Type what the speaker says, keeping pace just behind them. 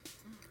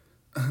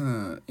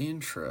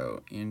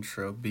Intro.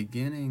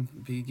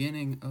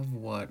 Beginning of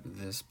what?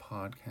 This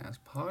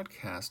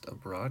podcast, a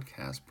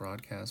broadcast,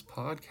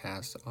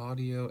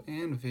 audio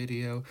and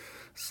video.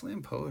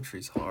 Slam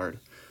poetry's hard.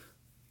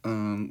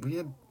 We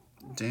had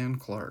Dan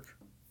Clark,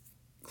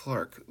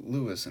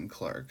 Lewis and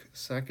Clark,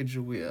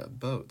 Sacagawea,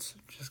 Boats.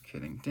 Just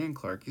kidding. Dan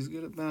Clark, he's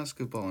good at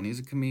basketball and he's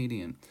a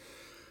comedian.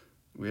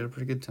 We had a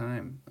pretty good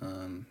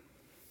time.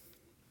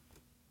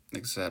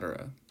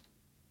 Etc.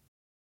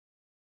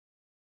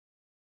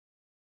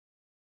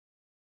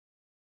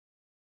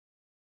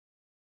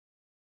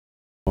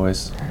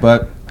 Voice,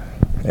 but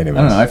anyways. I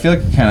don't know. I feel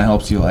like it kind of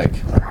helps you,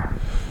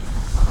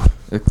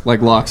 it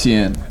locks you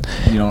in.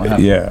 You don't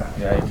have. Yeah.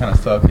 Yeah, you kind of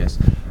focus.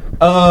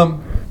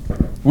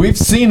 We've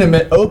seen him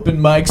at open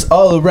mics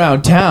all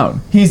around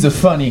town. He's a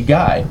funny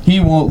guy.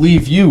 He won't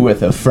leave you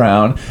with a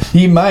frown.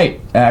 He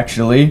might,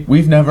 actually.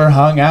 We've never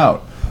hung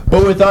out.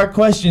 But with our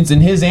questions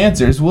and his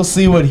answers, we'll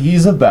see what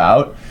he's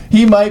about.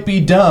 He might be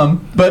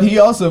dumb, but he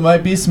also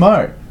might be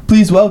smart.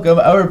 Please welcome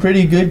our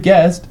pretty good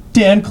guest,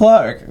 Dan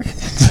Clark.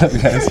 What's up,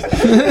 guys?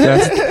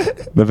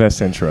 That's the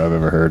best intro I've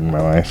ever heard in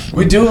my life.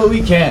 We do what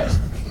we can.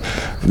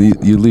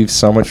 You leave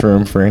so much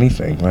room for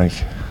anything.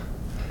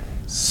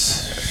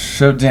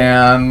 So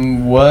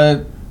Dan,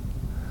 what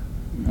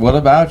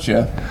about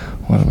you?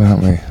 What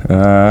about me?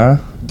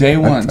 Day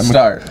one,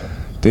 start.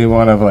 Day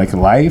one of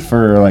life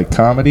or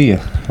comedy?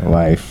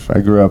 Life.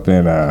 I grew up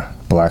in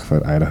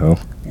Blackfoot, Idaho.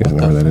 You guys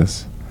know where that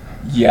is?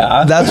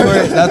 Yeah.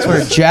 That's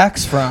where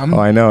Jack's from. Oh,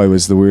 I know. It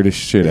was the weirdest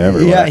shit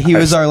ever. Yeah, he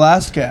was our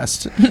last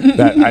guest. I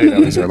didn't know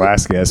he was our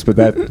last guest, but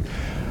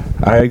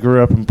I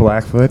grew up in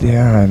Blackfoot.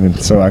 Yeah,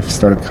 so I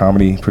started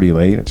comedy pretty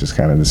late. I just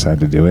kind of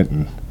decided to do it,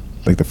 and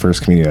the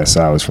first comedian I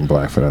saw was from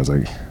Blackfoot. I was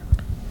like,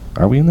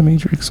 "Are we in the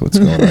Matrix? What's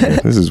going on here?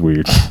 This is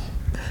weird."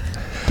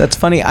 That's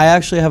funny. I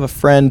actually have a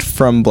friend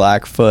from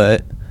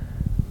Blackfoot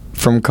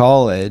from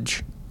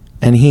college,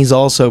 and he's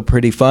also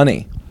pretty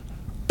funny.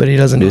 But he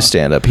doesn't do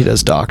stand-up. He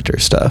does doctor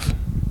stuff.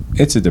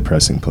 It's a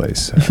depressing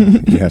place.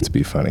 You have to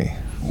be funny.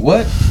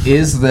 What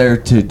is there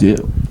to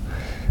do?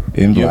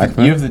 In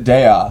Blackfoot? You have the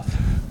day off.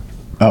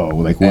 Oh,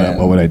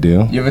 what would I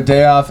do? You have a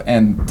day off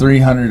and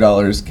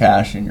 $300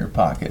 cash in your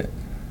pocket.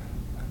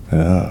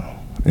 Oh.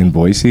 In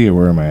Boise, or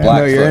where am I at?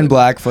 No, you're in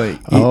Blackfoot.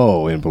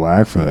 Oh, in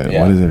Blackfoot.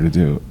 Yeah. What is there to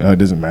do? Oh, it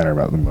doesn't matter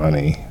about the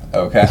money.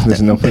 Okay.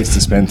 There's no place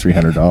to spend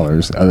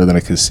 $300 other than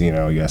a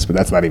casino, I guess, but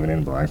that's not even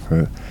in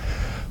Blackfoot.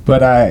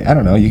 But I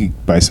don't know. You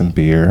could buy some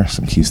beer,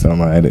 some Keystone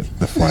Light at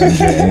the Flying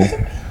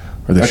J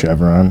or the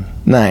Chevron.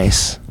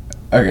 Nice.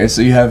 Okay,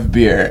 so you have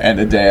beer and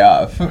a day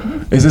off.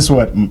 Is this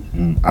what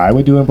I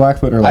would do in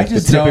Blackfoot, or I the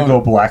just typical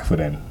don't-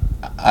 Blackfoot in?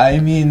 I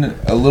mean,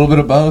 a little bit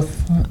of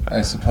both,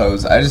 I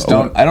suppose. I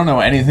don't know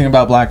anything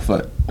about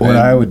Blackfoot. What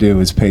I would do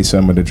is pay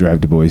someone to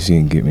drive to Boise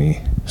and get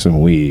me some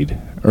weed,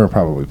 or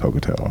probably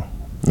Pocatello.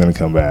 And then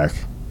come back,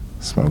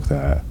 smoke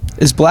that.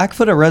 Is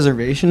Blackfoot a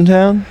reservation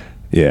town?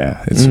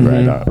 Yeah, it's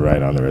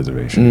right on the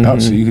reservation. Mm-hmm. Oh,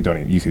 so you could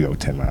go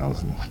 10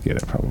 miles and get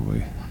it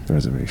probably, the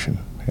reservation.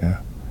 Yeah.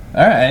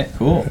 All right,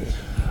 cool.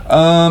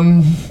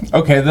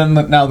 Okay, then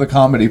now the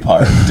comedy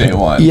part, day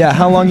one. Yeah,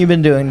 how long you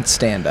been doing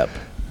stand-up?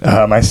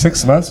 My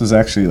 6 months was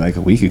actually a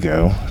week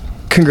ago.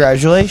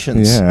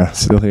 Congratulations. Yeah,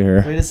 still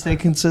here. Way to stay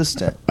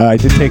consistent. I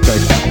did take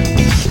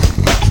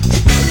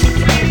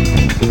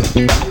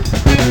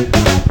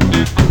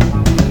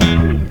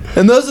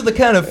And those are the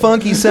kind of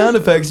funky sound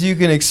effects you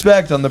can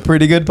expect on the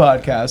Pretty Good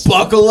Podcast.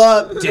 Buckle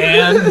up,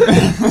 Dan.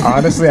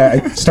 honestly,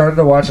 I started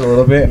to watch a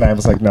little bit, and I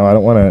was like, no, I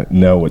don't want to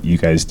know what you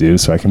guys do,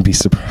 so I can be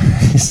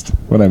surprised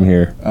when I'm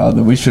here. Oh,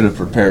 then we should have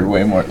prepared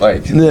way more, What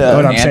I'm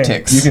saying,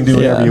 antics. you can do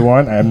whatever you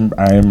want. I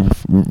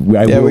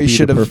will be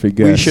the perfect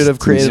guest. We should have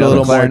created a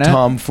little more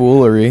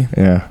tomfoolery.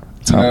 Yeah.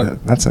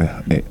 That's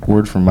a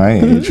word from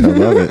my age. I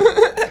love it.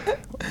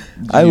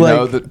 I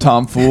know that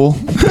Tom Fool.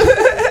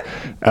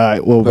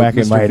 Well, back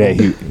in my day,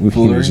 he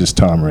was just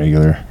Tom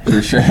Regular.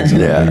 For sure.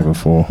 Yeah. A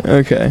fool.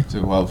 Okay.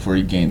 So before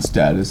he gained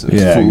status of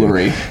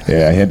foolery.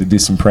 Yeah, I had to do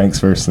some pranks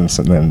first, and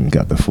then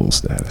got the fool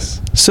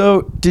status.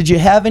 So, did you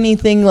have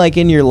anything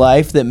in your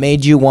life that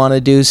made you want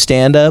to do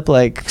stand-up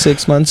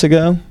 6 months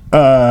ago?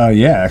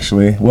 Yeah,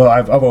 actually. Well,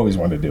 I've always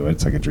wanted to do it.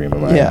 It's like a dream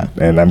of mine. Yeah.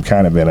 And I'm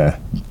kind of been a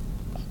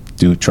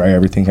try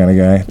everything kind of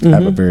guy. Mm-hmm. I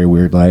have a very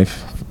weird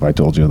life. I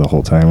told you the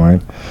whole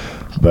timeline.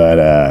 But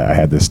I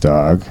had this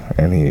dog,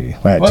 and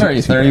What are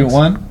you,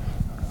 31?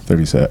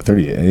 37,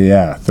 30,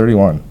 yeah,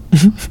 31.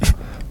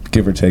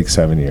 Give or take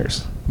 7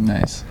 years.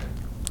 Nice.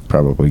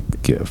 Probably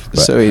give. But,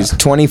 So he's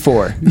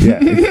 24. Yeah,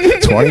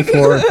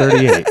 24,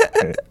 38.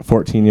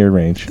 14-year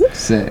range.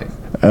 Sick.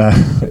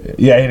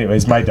 Yeah,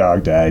 anyways, my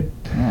dog died.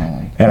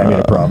 Oh. And I made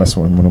a promise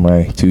when one of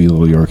my 2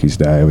 little Yorkies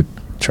died, I would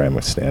try him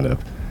with stand-up.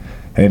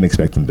 I didn't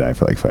expect him to die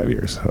for 5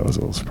 years, so I was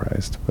a little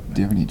surprised. But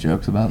Do you have any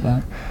jokes about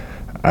that?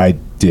 I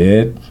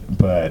did,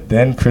 but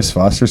then Chris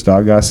Foster's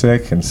dog got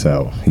sick, and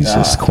so he's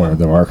just cornered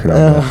the market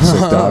on the sick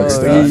dog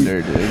stuff.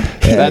 Thunder, dude.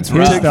 And That's his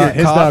rough.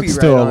 his dog's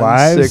still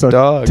alive, Sick so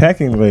dog.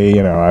 technically,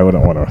 I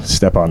wouldn't want to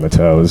step on the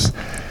toes.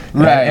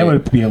 Right. It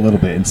would be a little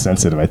bit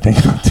insensitive, I think,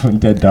 doing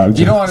dead dog.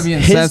 You don't want to be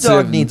insensitive. His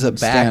dog needs a back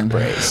stand.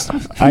 brace.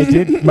 I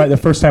did the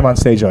first time on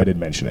stage, though, I did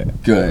mention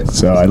it. Good.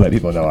 So I let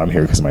people know I'm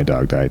here because my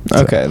dog died.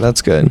 So, Okay,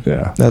 that's good.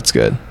 Yeah. That's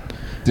good.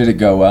 Did it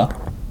go well?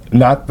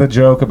 Not the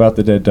joke about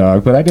the dead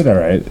dog, but I did all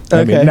right.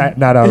 I Okay. mean,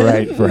 not all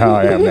right for how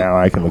I am now.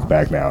 I can look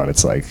back now and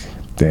it's like,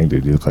 dang,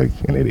 dude, you look like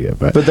an idiot.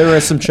 But But there were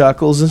some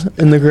chuckles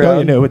in the crowd. well,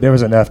 you know, there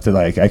was enough to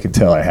like, I could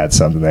tell I had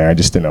something there. I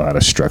just didn't know how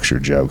to structure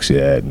jokes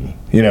yet. And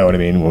you know what I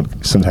mean? Well,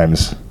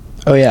 sometimes,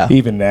 Oh yeah,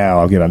 even now,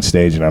 I'll get on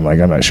stage and I'm like,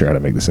 I'm not sure how to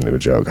make this into a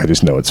joke. I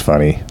just know it's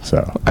funny,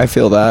 so I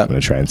feel I'm that.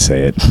 gonna try and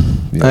say it.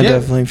 I Yeah.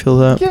 definitely feel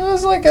that. Give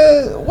us like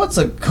what's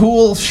a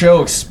cool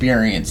show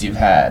experience you've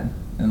had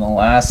in the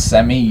last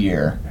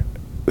semi-year?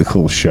 The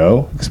cool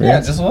show Yeah,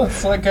 experience. just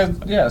what's like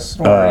a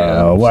story.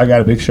 Well, I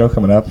got a big show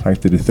coming up. I have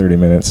to do 30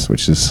 minutes,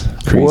 which is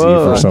crazy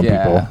Whoa. for some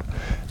Yeah. people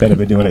that have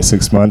been doing it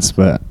 6 months.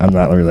 But I'm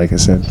not really, like I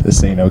said,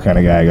 this ain't no kind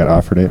of guy. I got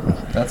offered it,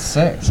 That's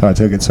sick. so I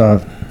took it. So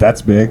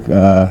that's big.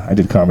 I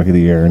did Comic of the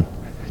Year and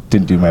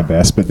didn't do my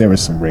best, but there was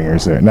some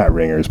ringers there. Not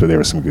ringers, but there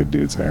were some good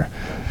dudes there.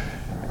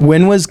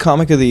 When was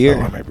Comic of the Oh,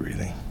 Year? am I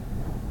breathing?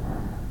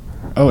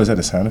 Oh, is that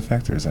a sound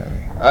effect or is that me?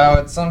 Oh,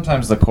 it's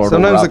sometimes the cord.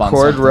 Sometimes will the rub on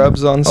cord something.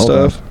 rubs on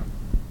stuff.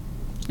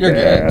 You're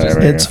Yeah, good. Just,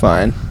 there we It's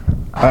fine.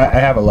 I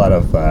have a lot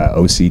of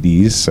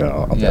OCDs,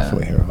 so I'll Yeah.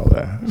 definitely hear all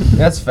that.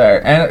 that's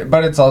fair,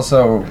 but it's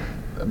also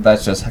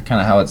that's just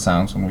kind of how it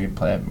sounds when we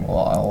play it. Well,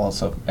 I'll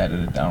also edit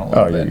it down a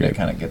little Oh, bit, you're and it good.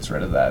 kind of gets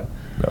rid of that.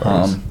 No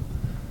worries.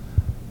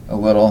 A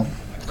little.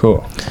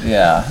 Cool.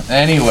 Yeah.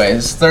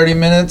 Anyways, 30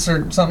 minutes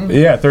or something.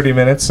 Yeah, 30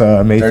 minutes,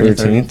 May 30.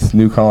 13th,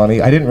 New Colony.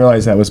 I didn't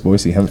realize that was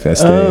Boise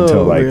Hempfest Day Oh,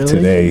 until like really?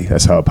 today.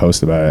 That's how I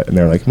posted about it. And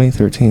they're like, May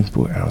 13th,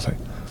 boy. And I was like,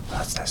 oh,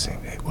 that's that same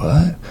day.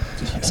 What?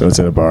 So it's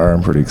at a bar.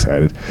 I'm pretty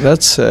excited.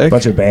 That's sick. A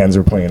bunch of bands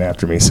are playing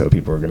after me, so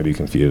people are going to be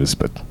confused,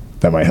 but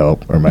that might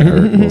help or might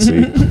hurt. We'll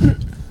see.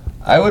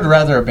 I would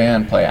rather a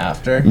band play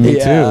after. Me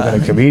Yeah, too,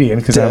 than a comedian,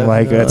 because I'm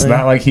like, it's definitely.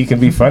 not like he can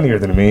be funnier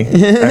than me. I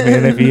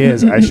mean, if he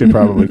is, I should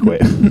probably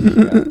quit.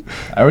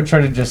 I would try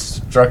to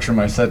just structure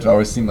my set to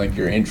always seem like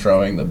you're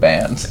introing the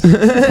band.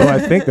 Well, I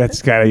think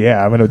that's kind of,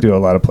 yeah, I'm going to do a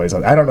lot of plays.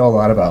 I don't know a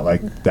lot about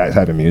like that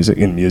type of music.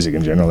 In music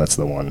in general, that's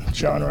the one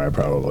genre I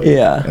probably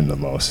Yeah. am the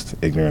most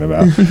ignorant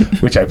about,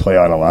 which I play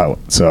on a lot.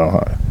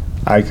 So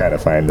I kind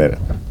of find that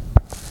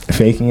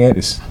faking it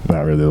is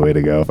not really the way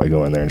to go. If I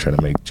go in there and try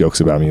to make jokes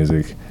about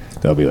music,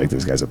 they'll be like,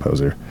 this guy's a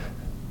poser.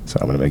 So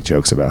I'm going to make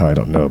jokes about how I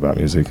don't know about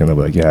music, and they'll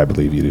be like, yeah, I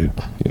believe you, dude.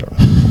 You know.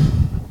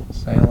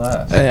 Say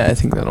less. Yeah, I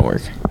think that'll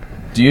work.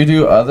 Do you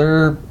do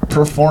other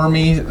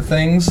performy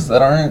things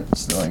that aren't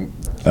like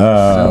film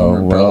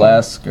or Well,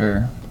 burlesque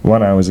or?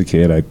 when I was a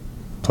kid, I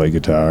played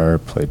guitar,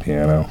 played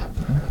piano,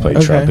 played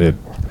Okay. trumpet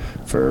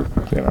for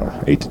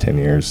 8 to 10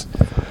 years.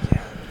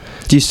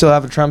 Do you still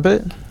have a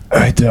trumpet?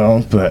 I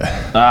don't, but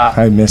Ah,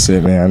 I miss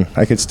it, man.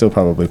 I could still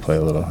probably play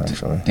a little,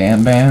 actually.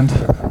 damn band.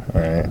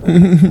 All right.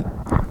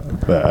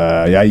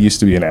 But yeah, I used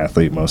to be an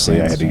athlete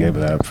mostly. I had to give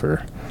it up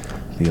for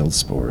the old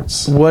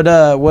sports.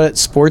 What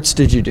sports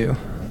did you do?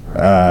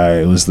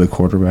 I was the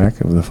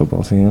quarterback of the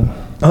football team.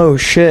 Oh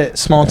shit,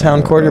 small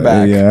town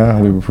quarterback. Yeah,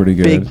 we were pretty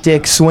good. Big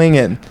dick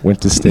swinging.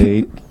 Went to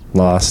state,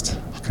 lost.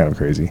 Kind of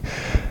crazy.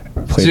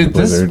 Played Dude,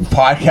 the this Blizzard.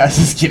 podcast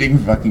is getting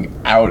fucking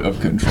out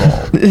of control.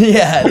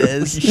 Yeah, it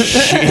is.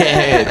 Shit,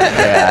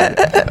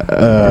 man.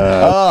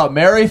 Oh,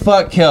 Mary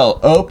Fuck Kill.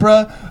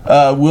 Oprah,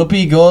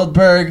 Whoopi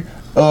Goldberg,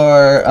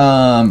 or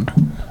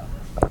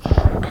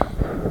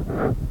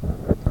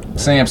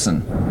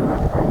Samson.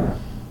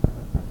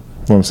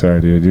 Well, I'm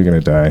sorry, dude. You're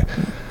gonna die.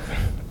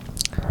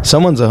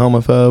 Someone's a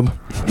homophobe.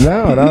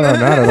 No, not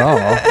at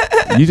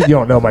all. You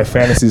don't know my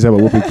fantasies about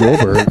Whoopi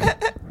Goldberg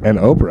and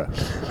Oprah.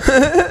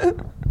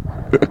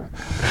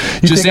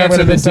 You Just think I'm answer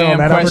gonna the miss out on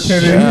damn that question.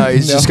 opportunity? Yeah,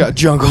 he's No. just got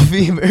jungle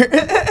fever.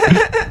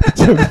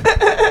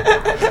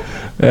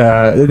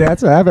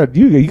 That's what happened.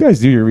 You guys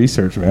do your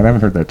research, man. I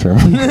haven't heard that term.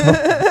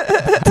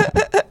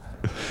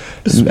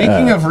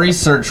 Speaking of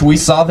research, we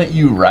saw that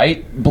you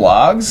write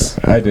blogs.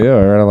 I do.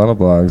 I write a lot of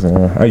blogs.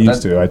 I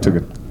used to. I took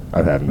it.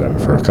 I haven't done it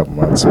for a couple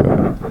months, but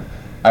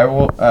I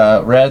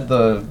read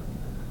the,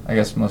 I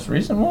guess, most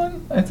recent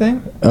one, I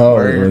think. Oh,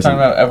 where you're was talking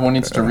it? about everyone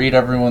needs to read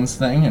everyone's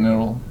thing and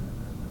it'll.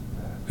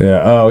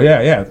 yeah. Oh,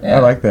 yeah. Yeah. I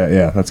like that.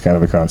 Yeah, that's kind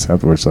of the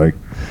concept where it's like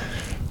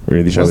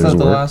read each Was other's that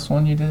the work. last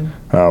one you did?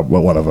 Well,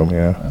 one of them.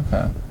 Yeah,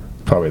 Okay.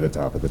 probably the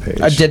top of the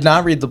page. I did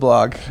not read the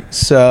blog,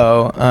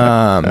 so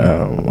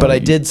but I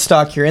did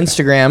stalk your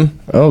Instagram,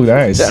 Oh,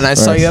 nice. and I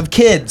saw Nice. you have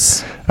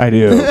kids. I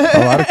do.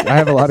 I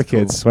have a lot of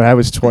kids. When I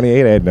was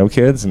 28, I had no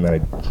kids, and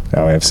then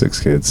now I have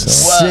 6 kids.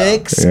 So.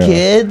 Six Yeah.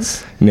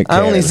 kids. Nick I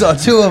only Cannon. saw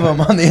 2 of them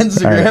on the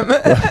Instagram.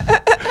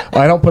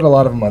 I don't put a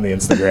lot of them on the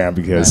Instagram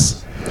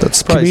because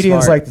That's probably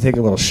comedians smart. like to take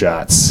a little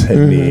shots at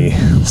me.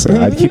 So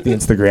I'd keep the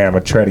Instagram.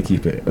 I'd try to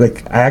keep it.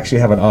 Like, I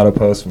actually have an auto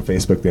post from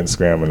Facebook to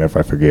Instagram, and if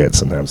I forget,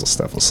 sometimes the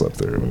stuff will slip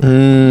through.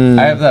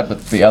 I have that,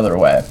 but the other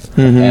way.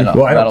 And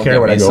Well, I don't that'll care get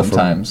when me I go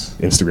sometimes.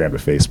 from Instagram to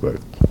Facebook.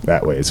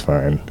 That way it's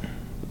fine.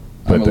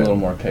 I'm a then- little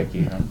more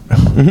picky on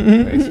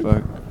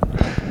Facebook.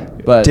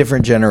 But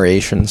Different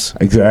generations.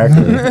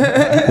 Exactly.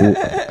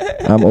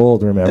 I'm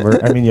old,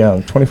 remember? I mean,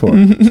 young. 24.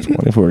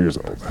 24 years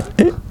old.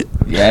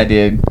 yeah,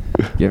 dude,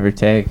 give or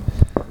take.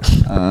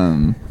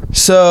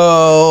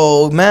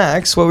 So,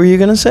 Max, what were you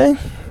gonna say?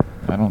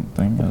 I don't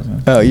think I was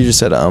gonna. Oh, you just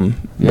said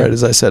Yeah. right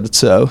as I said it.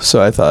 So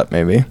I thought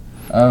maybe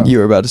Oh. you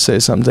were about to say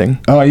something.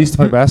 Oh, I used to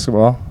play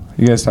basketball.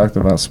 You guys talked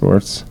about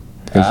sports.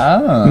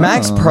 Oh.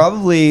 Max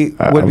probably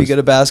I would be was- good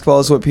at basketball,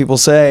 is what people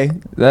say.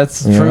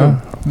 That's Yeah.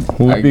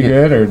 true. Would I be get-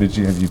 good, or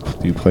do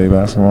you play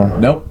basketball?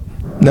 Nope.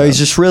 No, he's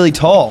just really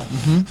tall.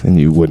 Then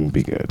you wouldn't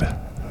be good.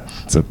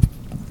 It's a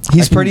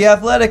He's pretty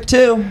athletic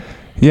too.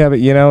 yeah, but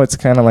it's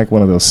kind of like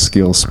one of those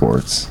skill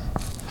sports.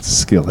 It's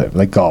skill hit,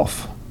 like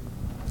golf.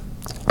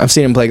 I've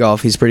seen him play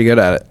golf. He's pretty good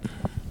at it.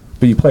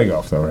 But you play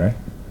golf though,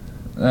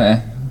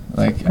 right?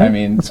 I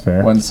mean, That's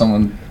fair. when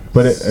someone.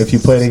 But if you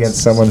played against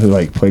someone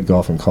who played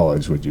golf in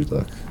college, would you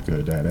look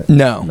good at it?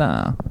 No.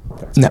 Nah.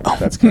 No.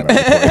 That's kind of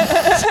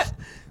the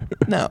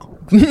point. No.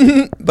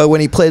 But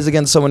when he plays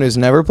against someone who's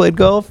never played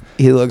golf,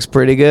 he looks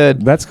pretty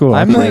good. That's cool.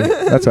 I'm actually.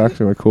 like- That's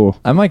actually cool.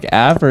 I'm like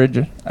average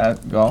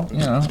at golf. You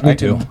know. I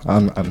can-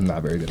 I'm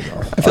not very good at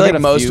golf. I feel I'll like get a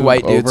most few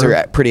white dudes over.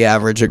 are pretty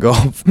average at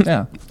golf.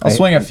 Yeah. I'll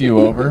swing a few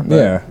over. But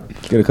Yeah,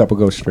 get a couple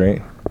go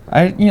straight.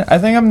 I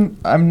think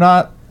I'm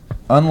not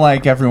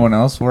unlike everyone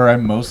else where I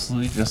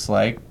mostly just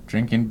like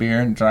drinking beer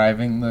and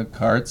driving the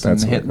carts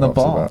That's and what hitting the golf's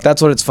ball. about.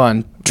 That's what it's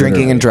fun.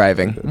 Drinking and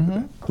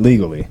driving.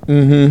 Legally.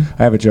 Mm-hmm.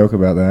 I have a joke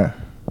about that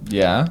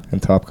Yeah. in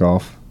Top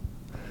Golf.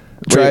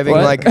 Driving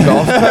what? like a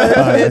golf cart at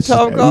That's-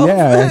 Top Golf?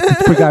 Yeah,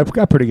 we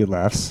got pretty good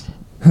laughs.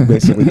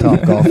 Basically,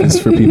 Top Golf is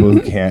for people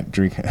who can't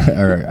drink,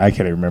 or I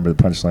can't even remember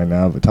the punchline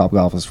now, but Top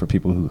Golf is for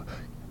people who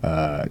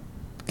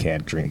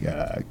can't drink,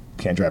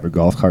 can't drive a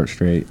golf cart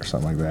straight or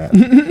something like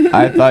that.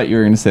 I thought you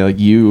were gonna say like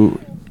you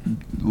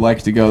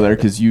like to go there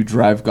because you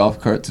drive golf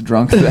carts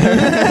drunk there.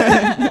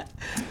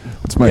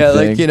 That's my Yeah,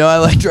 thing. like, I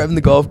like driving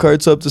the golf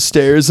carts up the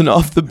stairs and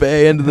off the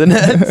bay into the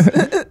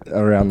net.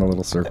 Around the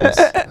little circles.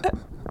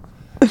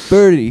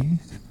 30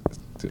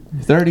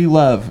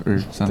 love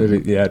or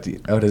something. Yeah.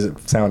 Does it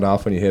sound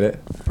off when you hit it?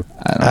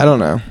 I don't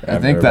know. I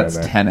I've think never that's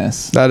been there.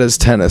 tennis. That is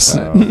tennis.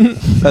 Oh.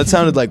 That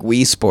sounded like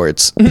Wii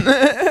Sports.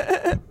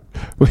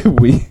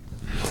 we.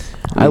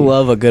 I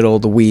love a good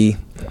old Wii.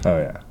 Oh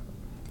yeah,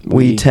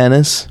 Wii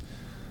tennis.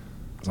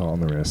 it's all on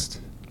the wrist.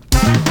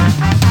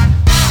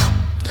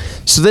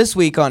 So this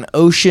week on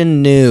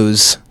Ocean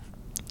News,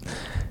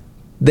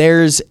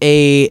 there's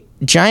a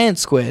giant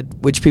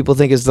squid, which people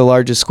think is the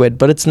largest squid,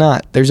 but it's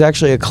not. There's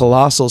actually a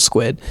colossal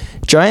squid.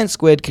 Giant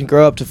squid can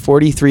grow up to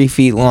 43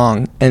 feet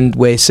long and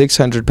weigh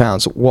 600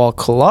 pounds, while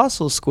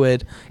colossal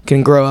squid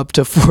can grow up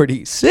to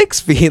 46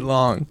 feet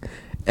long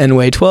and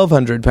weigh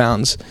 1,200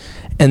 pounds.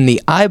 And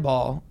the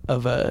eyeball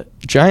of a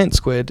giant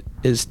squid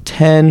is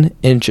 10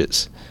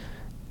 inches.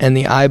 And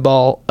the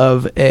eyeball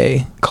of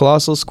a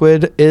colossal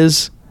squid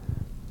is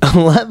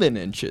 11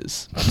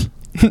 inches.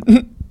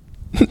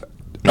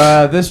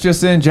 This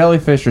just in,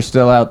 jellyfish are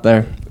still out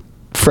there.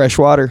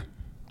 Freshwater.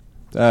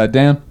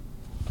 Dan?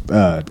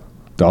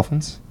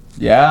 Dolphins.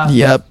 Yeah.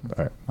 Yep.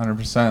 All right.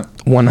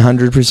 100%.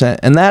 100%.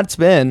 And that's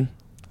been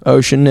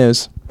Ocean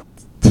News.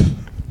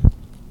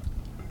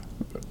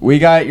 We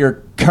got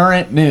your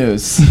current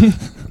news.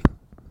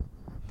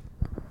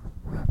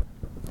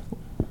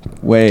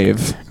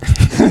 Wave.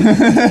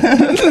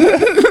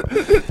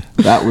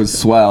 That was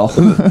swell.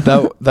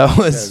 That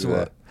was.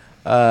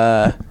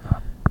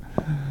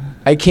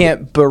 I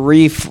can't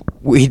brief.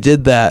 We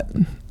did that.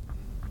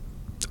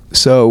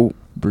 So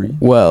Brief.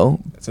 well.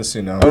 It's a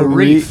tsunami. Oh,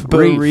 reef.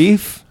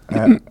 Brief.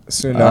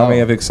 Tsunami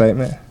Oh. of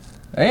excitement.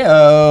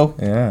 Heyo.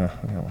 Yeah.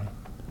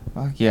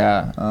 Fuck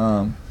yeah.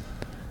 All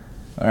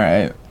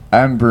right.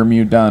 I'm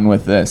Bermuda done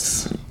with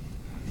this.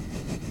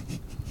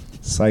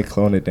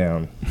 Cyclone it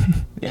down.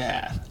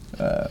 Yeah.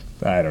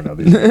 I don't know.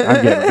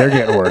 They're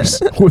getting worse.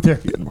 They're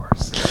getting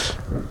worse.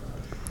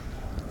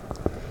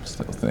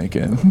 Still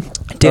thinking.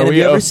 Dan, Are have we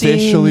you ever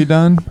officially seen-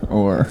 done?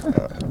 Or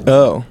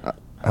Oh.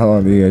 How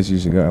long do you guys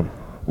usually go?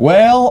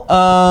 well,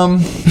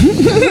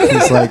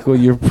 He's like, well,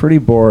 you're pretty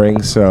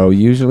boring, so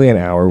usually an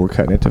hour. We're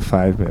cutting it to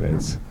 5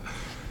 minutes.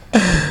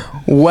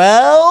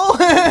 Well.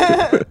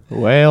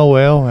 well.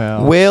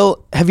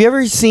 Will, have you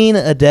ever seen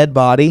a dead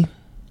body?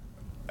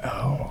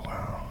 Oh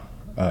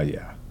wow.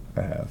 Yeah,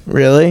 I have.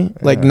 Really?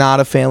 Like Yeah. not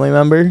a family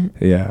member?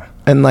 Yeah.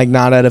 And like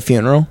not at a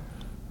funeral?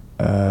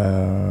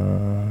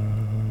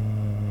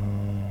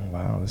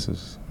 Wow. This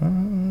is.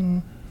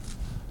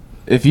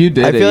 If you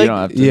did I it, feel you like- don't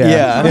have to.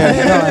 Yeah.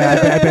 Yeah.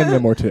 No, I've been to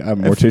a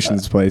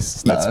mortician's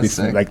place. That's That's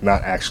sick. like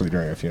not actually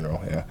during a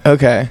funeral. Yeah.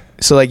 Okay.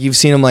 So like you've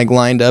seen them like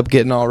lined up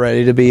getting all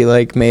ready to be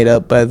like made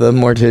up by the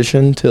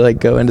mortician to like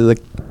go into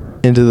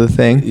the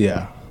thing?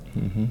 Yeah.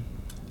 Mm-hmm.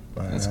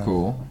 That's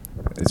cool.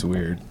 It's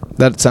weird.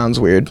 That sounds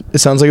weird. It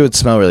sounds like it would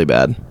smell really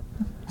bad.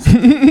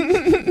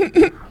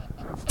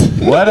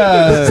 What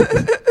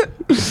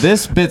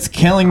this bit's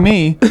killing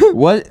me.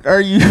 What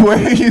are you? Where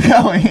are you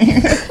going?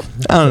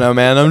 I don't know,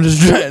 man. I'm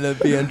just trying to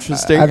be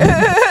interesting. A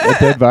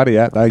dead body.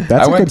 That's I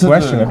a went good to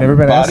question. the I've never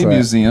been asked body that.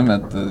 museum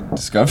at the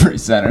Discovery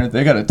Center.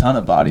 They got a ton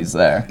of bodies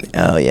there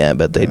Oh yeah,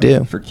 but they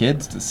do. for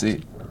kids to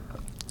see.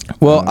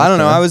 Well, I don't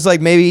know. okay. I was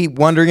like maybe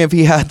wondering if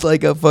he had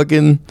like a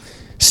fucking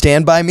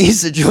Stand By Me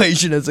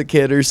situation as a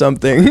kid or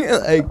something.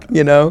 Like,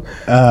 you know,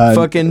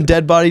 fucking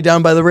dead body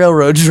down by the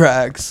railroad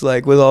tracks,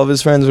 like with all of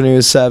his friends when he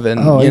was 7.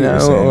 Oh, you you know, were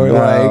saying, or no,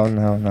 like.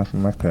 no,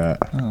 nothing like that.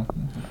 Oh.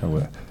 I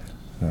would.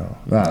 No,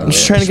 I'm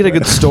just trying to get a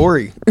good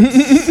story.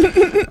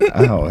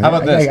 Oh, How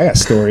about this? I got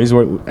stories.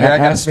 I got a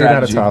Ask me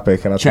about a strategy.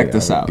 topic, and I'll Check tell you,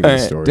 this I'll out. give you a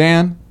Alright. story.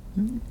 Dan,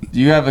 do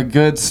you have a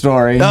good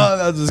story? Oh,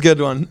 that's a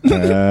good one.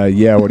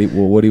 Yeah. What do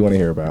you want to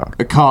hear about?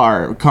 A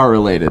car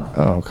related.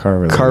 Oh, car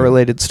related. Car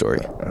related story.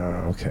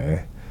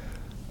 Okay.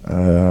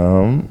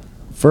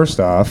 First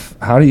off,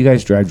 how do you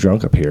guys drive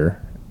drunk up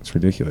here? It's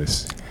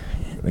ridiculous.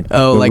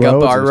 Oh, the like up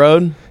roads our are-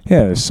 road?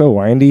 Yeah, it's so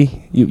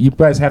windy. You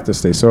guys have to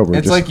stay sober.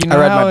 It's Just- like, you know I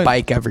ride how my it-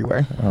 bike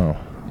everywhere. Oh.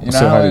 You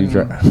So know how how do you in-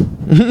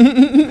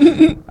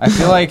 drive? I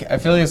feel like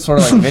it's sort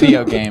of like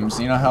video games.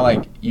 You know how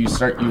like you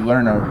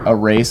learn a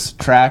race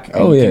track and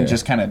Oh, you yeah. can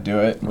just kind of do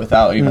it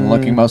without even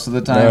looking most of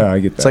the time. Yeah, I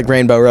get that. It's like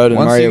Rainbow Road and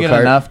Once Mario you get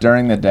Kart. enough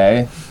during the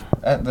day,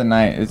 at the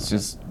night it's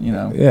just, you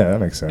know, Yeah, that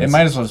makes sense. it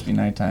might as well just be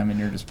nighttime and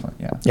you're just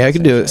Yeah, I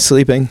could do it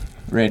sleeping.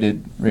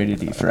 Rated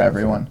E for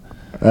everyone.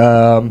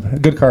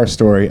 Good car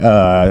story.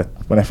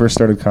 When I first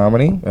started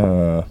comedy,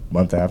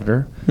 month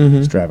after, Mm-hmm.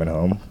 was driving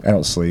home. I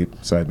don't sleep,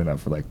 so I'd been up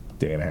for like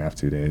day and a half,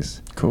 2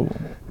 days, Cool.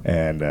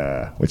 and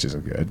which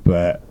isn't good.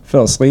 But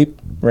fell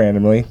asleep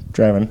randomly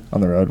driving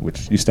on the road,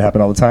 which used to happen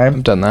all the I've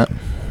time. done that.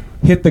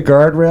 Hit the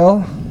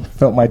guardrail,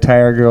 felt my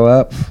tire go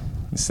up.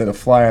 Instead of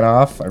flying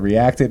off, I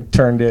reacted,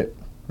 turned it,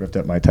 ripped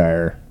up my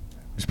tire.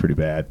 It was pretty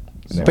bad.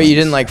 And then But you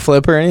didn't like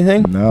flip or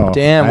anything? No.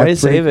 Damn, I way had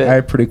to save it. I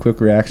had pretty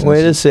quick reactions.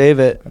 Way to save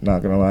it. I'm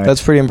not gonna lie.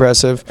 That's pretty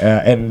impressive.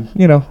 And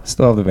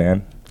still have the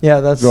van. Yeah,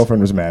 that's.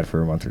 Girlfriend was mad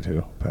for a month or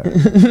two, but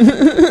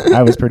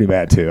I was pretty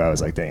mad too. I was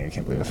like, dang, I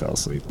can't believe I fell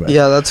asleep. But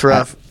Yeah, that's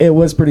rough. it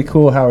was pretty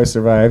cool how I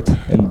survived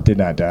and did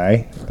not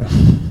die.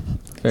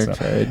 Fair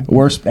trade.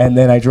 Worst, and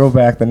then I drove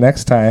back the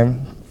next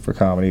time for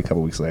comedy a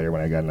couple weeks later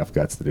when I got enough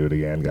guts to do it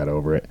again, got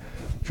over it.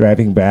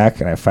 Driving back,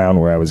 and I found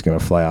where I was going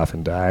to fly off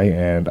and die,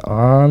 and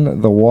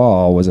on the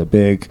wall was a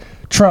big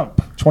Trump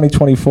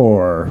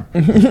 2024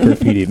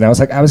 graffiti. And I was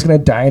like, I was going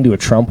to die into a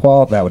Trump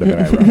wall? That would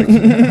have been ironic.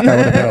 That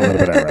would have been a little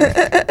bit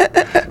ironic.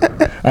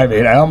 I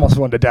mean, I almost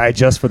wanted to die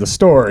just for the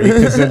story,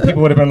 because then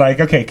people would have been like,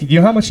 okay, you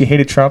know how much you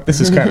hated Trump?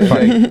 This is kind of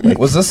funny. Like,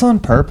 Was this on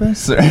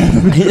purpose? no,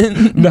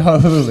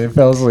 literally, I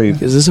fell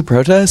asleep. Is this a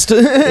protest?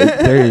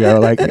 There you go.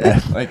 Like,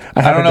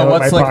 I don't know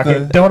what's like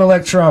the Don't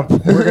elect Trump.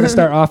 We're going to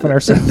start offing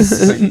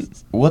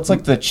ourselves. what's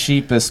like the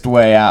cheapest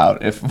way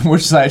out?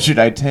 Which side should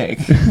I take?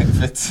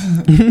 If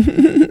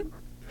it's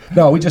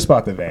No, we just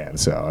bought the van,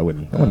 so I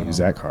wouldn't use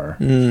that car.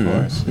 of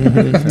course.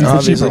 It's the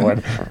Obviously. cheaper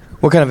one.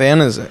 What kind of van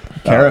is it?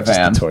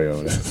 Caravan. Just a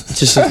Toyota.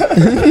 Just I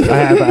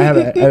have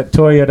a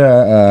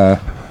Toyota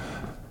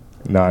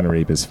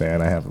non-Rebus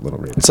van. I have a little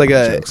Rebus. it's like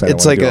a jokes. I don't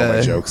it's wanna like do all my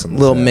a jokes on the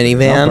little set. Don't burn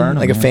minivan, 'em,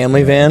 like a yeah.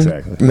 family Yeah, van.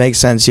 exactly. Makes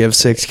sense. You have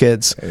 6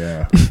 kids.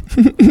 Yeah.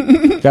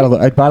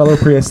 I bought a little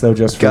Prius though,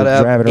 just for Gotta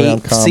have driving around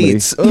 8 comedy.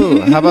 seats.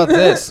 Ooh, how about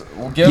this?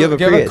 Well, You have a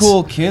give a Prius.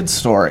 cool kid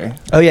story.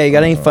 Oh yeah, you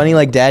got any funny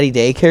like daddy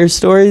daycare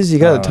stories? You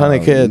got a ton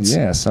of kids.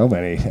 Yeah, so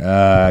many.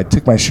 I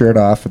took my shirt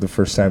off for the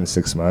first time in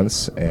 6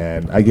 months,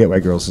 and I get why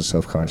girls are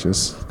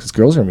self-conscious, because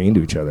girls are mean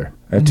to each other.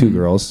 I have 2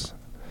 girls,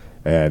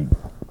 and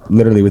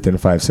literally within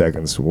 5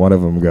 seconds, one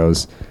of them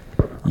goes,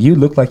 "You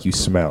look like you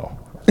smell."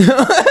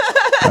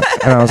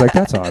 And I was like,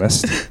 "That's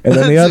honest." And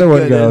then the That's other a one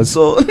good goes,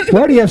 insult.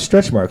 "Why do you have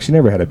stretch marks? You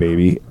never had a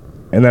baby."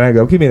 And then I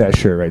go, "Give me that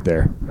shirt right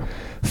there."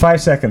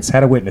 5 seconds,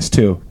 had a witness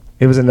too.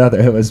 It was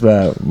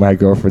my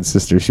girlfriend's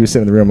sister. She was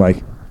sitting in the room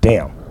like,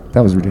 "Damn,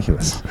 that was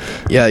ridiculous."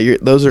 Yeah,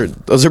 those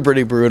are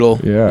pretty brutal.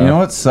 Yeah. You know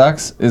what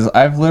sucks is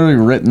I've literally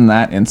written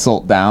that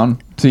insult down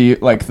to you,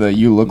 like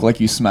you look like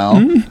you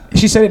smell.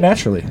 She said it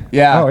naturally.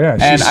 Yeah. Oh yeah.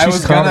 And She's, I she's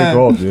was comedy gonna,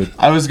 gold, dude.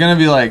 I was gonna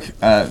be like,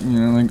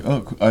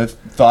 I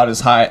thought is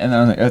high, and then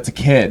I was like, that's a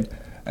kid,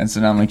 and so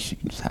now I'm like, she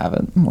can just have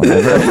it,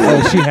 whatever.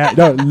 Oh, she had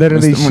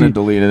literally. I'm gonna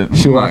delete it.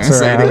 She I'm not walks gonna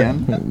say it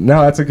around. again.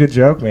 No, that's a good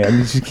joke,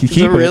 man. She keep It's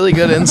a really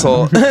good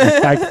insult.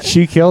 Like,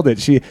 she killed it.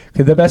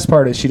 The best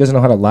part is she doesn't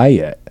know how to lie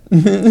yet. See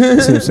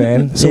what I'm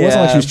saying? So it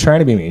wasn't like Yeah. she was trying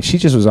to be mean. She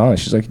just was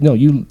honest. She's like, "No,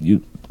 you.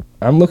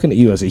 I'm looking at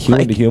you as a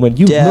human Like, to human.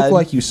 You Dad. look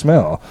like you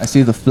smell." I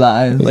see the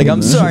flies. Like,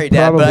 I'm sorry,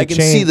 Dad, but Probably I can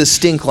see change- the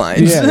stink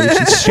lines. Yeah,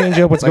 you should change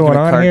up what's It's like going in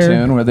a on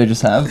cartoon here. where they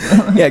just have.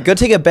 Yeah, go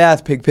take a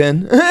bath,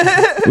 Pigpen.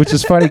 Which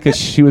is funny because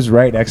she was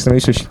right next to me.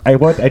 So I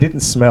didn't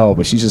smell,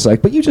 but she's just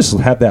like, "But you just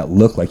have that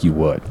look like you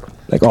would,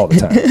 like all the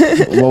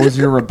time." What was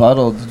your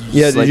rebuttal? Did you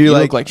Yeah, just, did you, you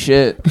like- look like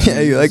shit? Yeah,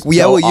 you're like, Just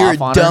yeah, go well, you're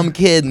off on a her? dumb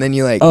kid, and then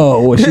you like,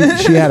 Oh, well,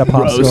 she had a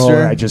popsicle. Roaster?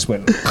 And I just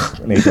went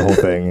and ate the whole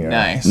thing. You know.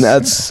 Nice.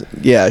 that's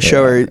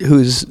show her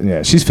who's.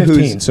 Yeah, she's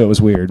 15, so it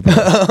was weird.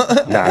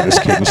 But nah, I'm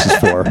just kidding. She's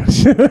 4.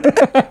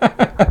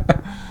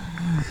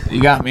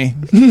 You got me.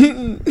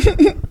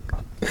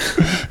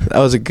 That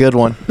was a good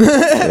one.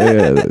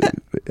 Yeah,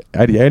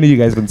 I knew you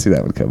guys wouldn't see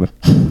that one coming.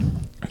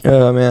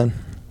 Oh man.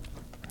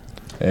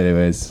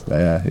 Anyways,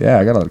 yeah,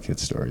 I got a lot of kid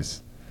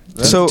stories.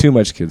 So Too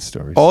much kid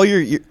stories.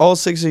 all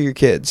 6 of your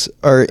kids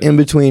are in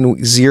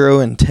between 0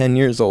 and 10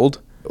 years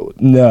old.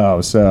 No,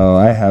 so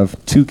I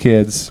have 2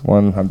 kids.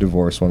 One, I'm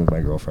divorced, one with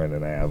my girlfriend,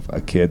 and I have a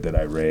kid that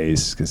I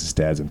raised because his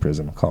dad's in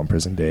prison. I call him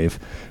Prison Dave.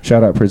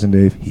 Shout out Prison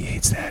Dave. He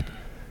hates that.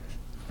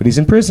 But he's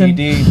in prison.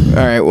 PD. All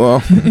right,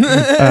 well.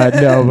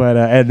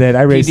 And then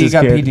I raised PD this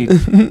got kid.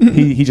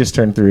 PD. He just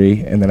turned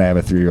 3, and then I have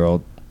a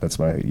 3-year-old. That's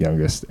my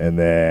youngest. And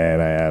then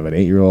I have an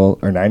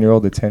 8-year-old, or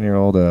 9-year-old, a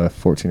 10-year-old, a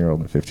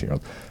 14-year-old, and a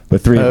 15-year-old. But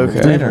 3 Okay.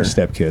 of them are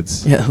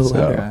stepkids. Yeah,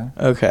 So,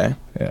 okay.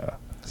 yeah.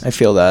 I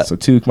feel that. So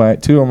 2 are mine,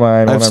 I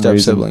have one I'm step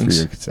raising,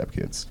 siblings. 3 are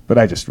stepkids. But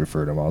I just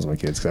refer to them all as my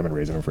kids because I've been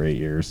raising them for 8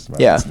 years.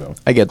 Yeah, No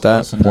I get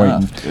that. Close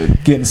enough, point in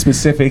getting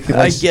specific.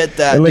 I get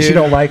that, Unless you dude.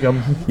 don't like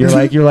them. You're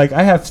like,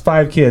 I have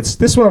 5 kids.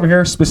 This one over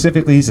here,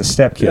 specifically, he's a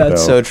stepkid,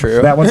 That's though. so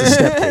true. That one's a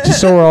stepkid. Just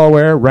so we're all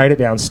aware, write it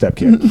down,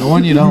 stepkid. The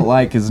one you don't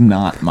like is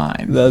not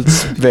mine.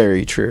 That's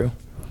very true.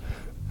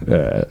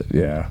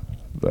 Yeah.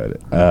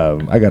 But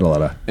I got a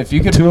lot of... If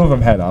you could 2 of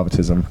them had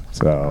autism,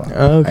 so...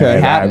 Okay.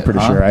 and Have I'm it, pretty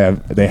huh? sure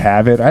they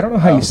have it. I don't know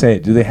how Oh. you say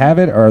it. Do they have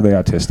it, or are they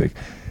autistic?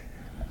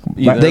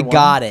 Either They one.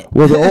 got it.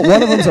 Well,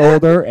 one of them's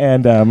older,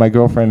 and my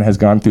girlfriend has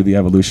gone through the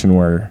evolution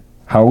where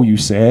how you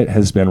say it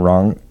has been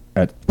wrong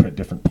at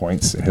different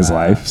points in his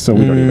life, so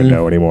we don't even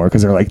know anymore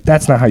because they're like,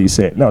 that's not how you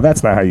say it. No,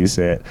 that's not how you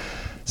say it.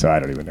 So I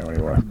don't even know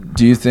anymore.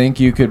 Do you think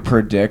you could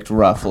predict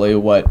roughly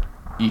what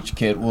each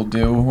kid will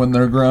do when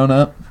they're grown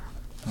up?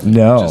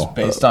 No. Just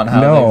based on how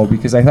No, they-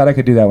 because I thought I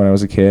could do that when I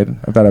was a kid.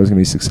 I thought I was going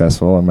to be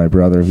successful, and my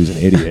brother, who's an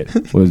idiot,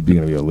 was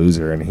going to be a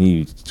loser, and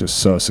he's just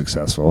so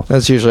successful.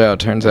 That's usually how it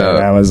turns And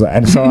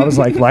out. so I was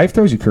like, life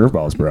throws you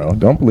curveballs, bro.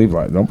 Don't believe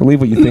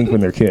what you think when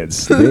they're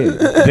kids.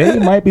 They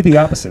might be the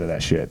opposite of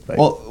that shit. Like,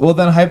 Well,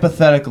 then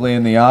hypothetically,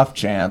 in the off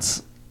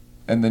chance,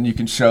 and then you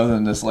can show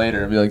them this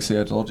later and be like, "See,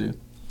 I told you."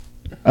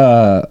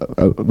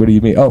 what do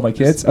you mean? Oh, my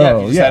kids? Yeah, Oh,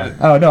 you just yeah. had it-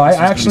 Oh, no, I This was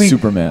gonna be actually,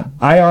 Superman.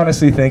 I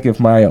honestly think if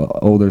my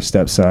older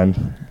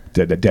stepson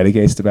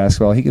dedicates to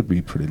basketball, he could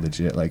be pretty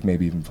legit. Like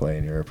maybe even play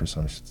in Europe or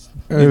something.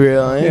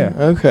 Really? Yeah.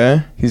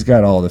 Okay. He's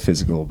got all the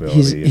physical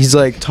ability. He's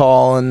like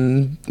tall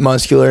and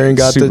muscular and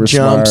got super the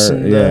jumps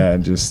smart, and yeah,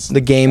 and just the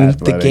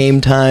athletic.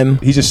 game time.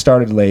 He just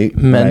started late.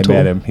 Mental.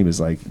 When I met him, he was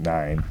like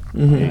 9,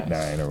 Mhm. 8,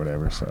 9 or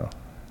whatever. So,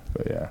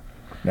 but yeah,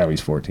 now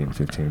he's 14,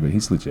 15, but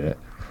he's legit.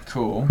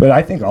 Cool. But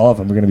I think all of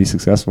them are going to be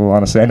successful,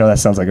 honestly. I know that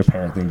sounds like a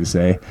parent thing to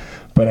say,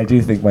 but I do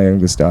think my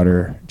youngest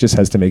daughter just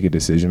has to make a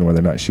decision whether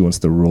or not she wants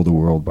to rule the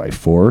world by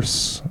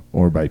force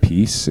or by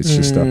peace. It's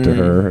just up to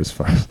her as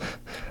far as...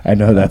 I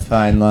know That that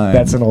fine line.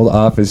 that's an old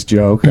Office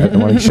joke. I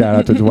don't want to shout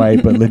out to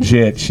Dwight, but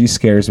legit, she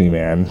scares me,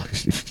 man.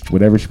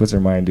 Whatever she puts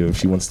her mind to, if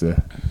she wants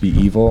to be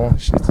evil,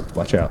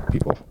 watch out,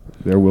 people.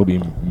 There will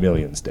be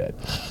millions dead.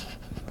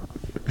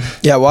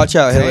 Yeah, watch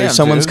out, Hillary. Damn,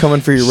 Someone's dude. coming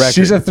for your record.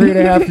 She's a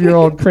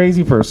 3.5-year-old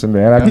crazy person,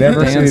 man. I've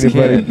never seen Dan's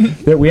anybody.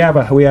 kid. That we have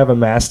a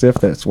mastiff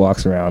that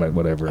walks around at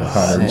whatever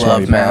 120 love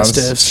pounds.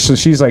 mastiffs. So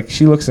she's like,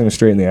 she looks him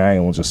straight in the eye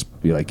and will just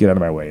be like, "Get out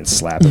of my way," and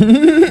slap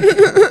him.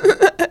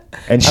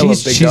 And I love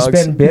she's big dogs.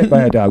 been bit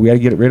by a dog. We had to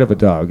get rid of a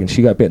dog, and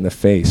she got bit in the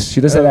face.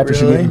 She does that Oh, after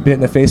she really? gets bit in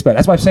the face. But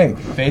that's what I'm saying.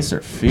 Face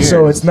or fear.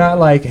 So it's not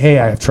like, hey,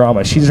 I have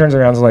trauma. She turns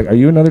around and is like, "Are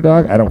you another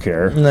dog? I don't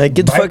care." Like,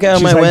 get the fuck out of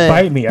she's my like, way.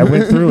 Bite me. I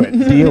went through it.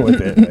 Deal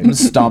with it. Like,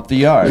 stomp the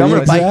yard. I'm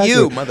gonna Exactly. bite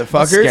you,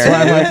 motherfucker. so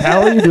I'm like,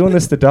 how are you doing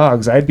this to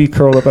dogs? I'd be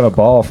curled up in a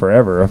ball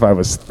forever if I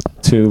was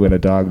 2 and a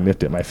dog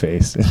nipped at my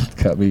face and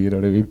cut me. You know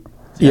what I mean?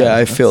 Yeah,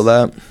 I feel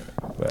that.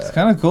 It's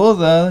kind of cool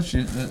though.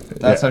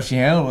 That's how she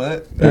handled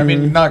it. I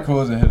mean, not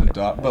cool as a hit a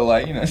dog, but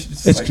like, you know,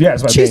 she's It's like, yeah,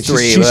 it's my She's thing.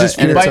 3, She's but- just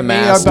and it's fearless. a Bite me,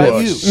 I'll mastiff.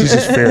 bite you. She's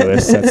just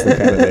fearless. That's the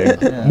kind of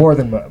thing. Yeah.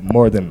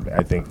 More than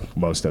I think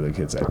most other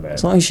kids I've met.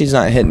 As long as she's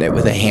not hitting it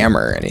with a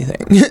hammer or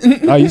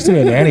anything. I used to be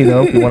a nanny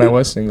though when I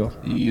was single.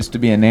 You used to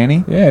be a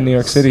nanny. Yeah, in New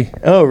York City.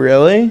 Oh,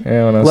 really?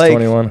 Yeah, when I was Like-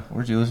 21,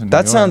 Where'd you live in? New That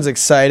York? sounds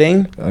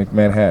exciting. like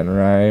Manhattan,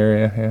 Rye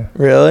area. Yeah,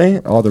 Really?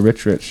 all the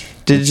rich.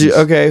 Did you?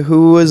 Okay,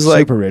 who was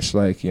like? super rich?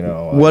 Like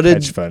What did-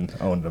 hedge fund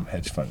owned them?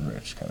 Hedge fund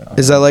rich kind of.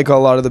 Is that like a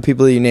lot of the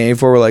people that you named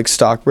for were like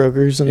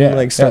stockbrokers and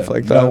like stuff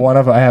like that? No,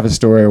 I have a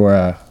story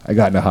where I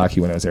got into hockey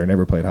when I was there. I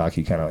never played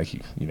hockey, kind of like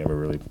you never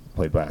really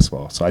played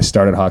basketball. So I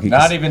started hockey.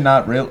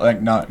 Not real,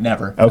 like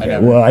never. Okay,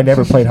 well, I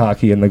never played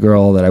hockey, and the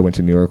girl that I went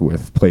to New York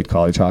with played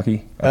college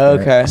hockey.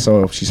 Okay.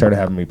 So she started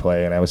having me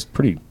play, and I was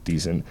pretty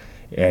decent.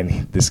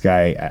 And this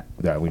guy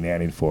that we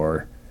nannied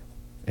for,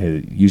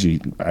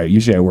 usually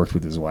I worked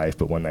with his wife,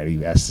 but one night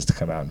he asked us to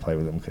come out and play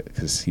with him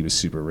because he was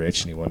super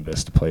rich, and he wanted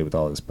us to play with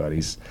all his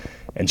buddies.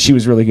 And she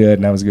was really good,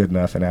 and I was good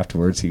enough. And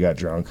afterwards, he got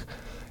drunk.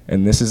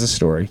 And this is a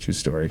story, true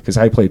story, because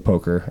I played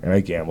poker and I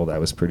gambled. I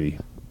was a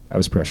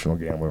professional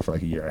gambler for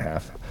like a year and a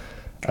half.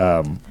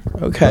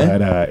 Okay.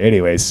 But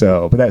anyway, this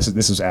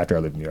was after I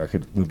lived in New York. I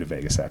moved to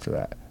Vegas after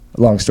that.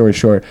 Long story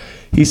short,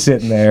 he's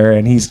sitting there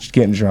and he's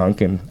getting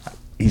drunk and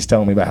he's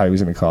telling me about how he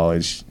was in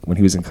college. When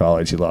he was in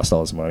college, he lost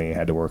all his money and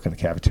had to work in the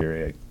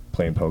cafeteria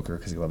playing poker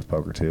because he loves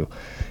poker too.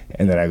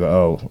 And then I go,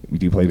 "Oh,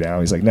 do you play now?"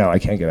 He's like, "No, I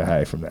can't get a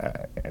high from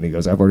that." And he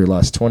goes, "I've already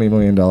lost $20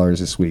 million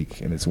this week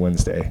and it's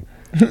Wednesday."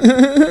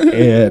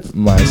 At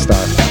my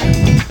stock.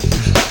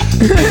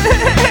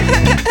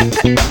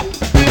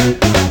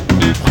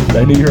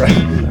 I knew you were.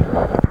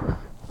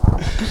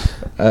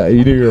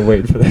 You knew you were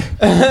waiting for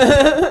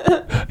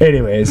that.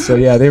 Anyways, so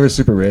yeah, they were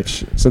super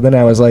rich. So then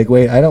I was like,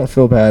 wait, I don't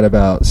feel bad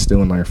about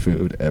stealing my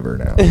food ever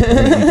now.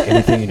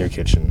 Anything in your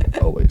kitchen,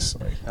 always.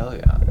 Like, Hell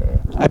yeah.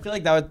 I feel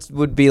like that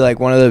would be like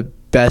one of the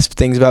best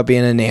things about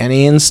being a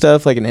nanny and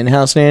stuff, like an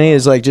in-house nanny,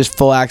 is like just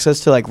full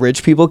access to like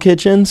rich people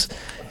kitchens.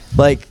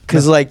 Like,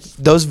 cause like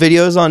those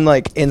videos on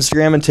like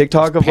Instagram and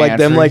TikTok of like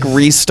them like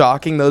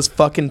restocking those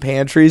fucking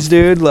pantries,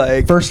 dude.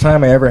 Like, first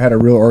time I ever had a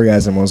real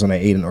orgasm was when I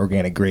ate an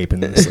organic grape in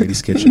this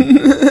lady's kitchen.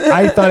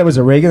 I thought it was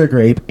a regular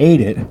grape,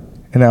 ate it,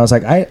 and I was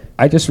like,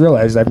 I just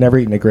realized I've never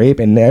eaten a grape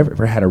and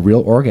never had a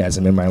real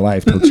orgasm in my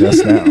life till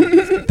just now.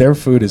 Their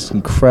food is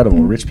incredible.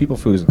 Rich people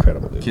food is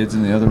incredible, dude. Kids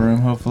in the other room,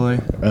 hopefully.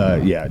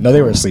 Yeah. No,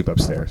 they were asleep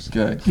upstairs.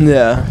 Good.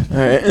 yeah, all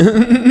right.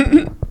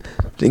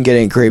 Didn't get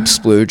any grape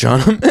splooge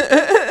on them.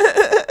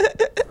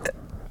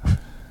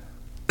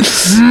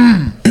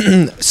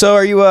 So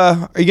are you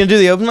gonna do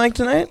the open mic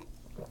tonight?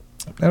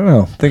 I don't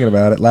know. Thinking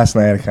about it, last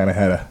night I kind of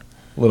had a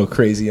little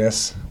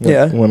craziness. Went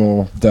a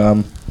little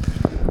dumb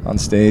on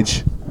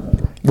stage.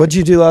 What'd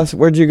you do last?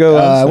 Where'd you go?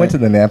 I went to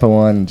the Napa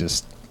one and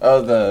just.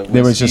 Oh,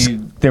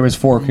 There was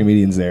 4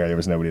 comedians there. There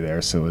was nobody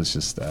there, so it was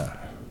just.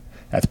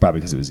 That's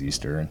probably because it was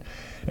Easter and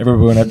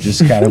everyone up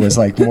just kind of was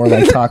like more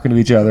like talking to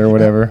each other or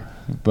whatever.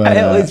 But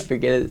I always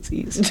forget it's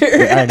Easter.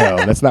 I know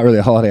that's not really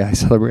a holiday I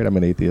celebrate. I'm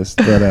an atheist,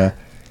 but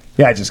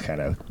yeah, I just kind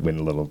of went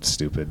a little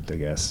stupid, I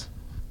guess.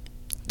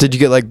 Did you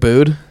get like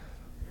booed?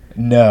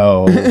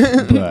 No,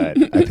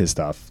 but I pissed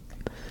off.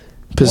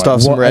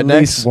 Off some rednecks? At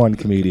least one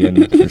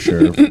comedian for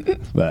sure.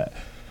 But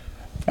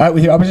I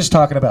was just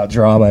talking about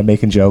drama and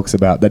making jokes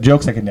about the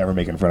jokes I could never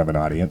make in front of an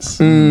audience.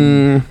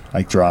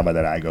 Like drama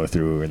that I go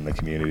through in the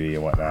community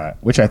and whatnot,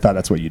 which I thought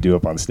that's what you do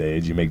up on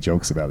stage. You make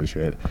jokes about the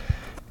shit.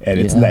 And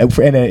it's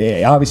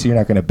obviously you're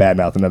not going to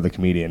badmouth another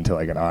comedian to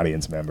like an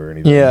audience member or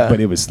anything. Yeah. But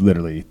it was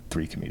literally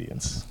 3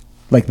 comedians.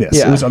 Like this.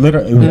 Yeah. It was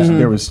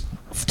there was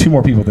 2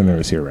 more people than there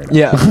was here right now.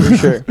 Yeah, for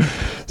sure.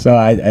 So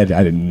I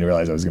didn't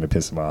realize I was going to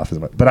piss him off as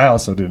much. But I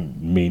also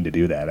didn't mean to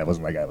do that. I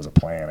wasn't like it was a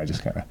plan. I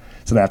just kind of.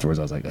 So then afterwards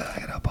I was like, I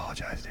got to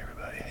apologize to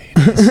everybody. I hate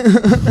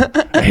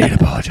this. I hate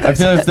apologizing. I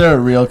feel if they're a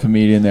real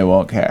comedian, they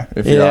won't care.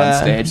 If you're on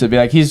stage, they'd be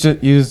like, he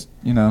was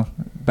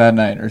bad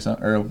night or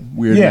something, or a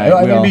weird night.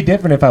 Yeah, it'd be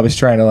different if I was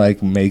trying to like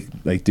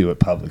do it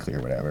publicly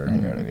or whatever. You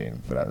know what I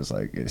mean? But I was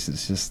like, it's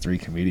just 3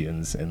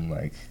 comedians and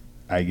like.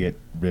 I get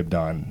ribbed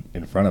on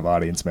in front of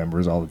audience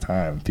members all the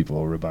time. People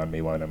will rib on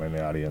me when I'm in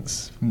the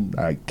audience.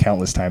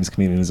 Countless times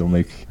comedians will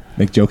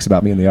make jokes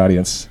about me in the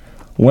audience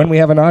when we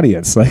have an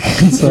audience. Like,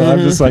 so I'm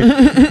just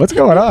like, what's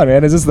going on,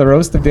 man? Is this the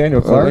roast of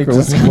Daniel Clark? Or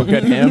what's look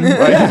at him.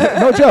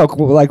 No joke.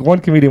 Like one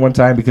comedian one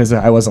time because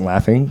I wasn't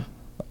laughing.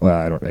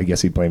 Well, I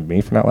guess he blamed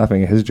me for not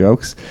laughing at his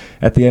jokes.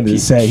 At the end of the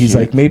set, he's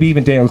like, maybe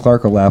even Daniel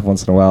Clark will laugh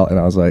once in a while. And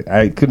I was like,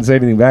 I couldn't say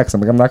anything back. So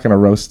I'm like, I'm not going to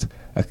roast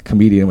a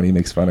comedian when he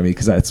makes fun of me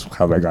because that's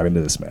how I got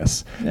into this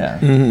mess. Yeah.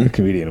 The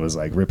comedian was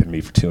like ripping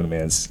me for 2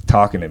 minutes,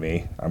 talking to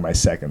me on my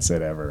second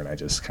set ever, and I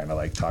just kind of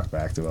like talked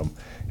back to him,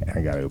 and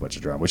I got into a bunch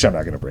of drama, which I'm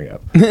not going to bring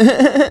up.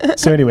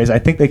 So anyways, I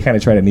think they kind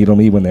of try to needle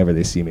me whenever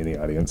they see me in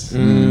the audience.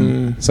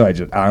 So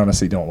I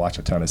honestly don't watch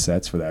a ton of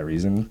sets for that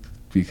reason,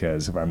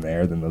 because if I'm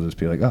there, then they'll just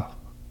be like, oh,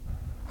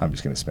 I'm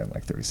just going to spend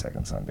like 30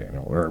 seconds on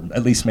Daniel, or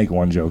at least make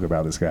one joke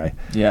about this guy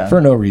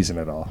for no reason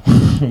at all.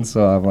 And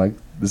so I'm like,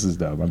 this is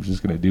dumb. I'm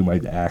just going to do my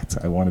act.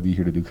 I want to be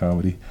here to do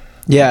comedy.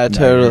 Yeah,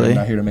 totally. I'm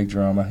not here to make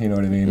drama. You know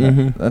what I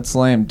mean? That's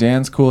lame.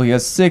 Dan's cool. He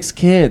has 6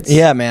 kids.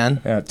 Yeah,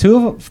 man. Yeah,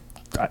 2 of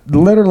them,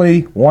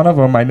 literally, one of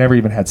them I never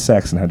even had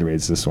sex and had to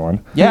raise this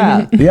one.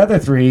 Yeah. The other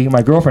 3,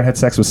 my girlfriend had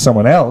sex with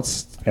someone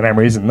else, and I'm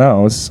raising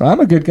those. So I'm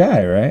a good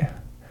guy, right?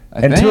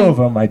 And 2 of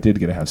them I did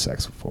get to have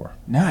sex before.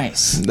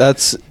 Nice.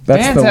 That's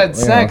Dan's had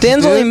sex.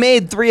 Dan's only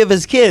made 3 of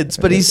his kids,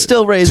 but he's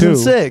still raising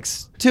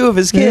 6. 2 of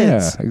his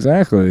kids. Yeah,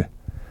 exactly.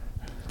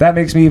 That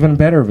makes me even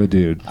better of a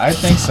dude. I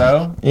think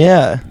so.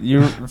 Yeah.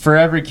 For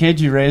every kid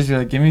you raise, you're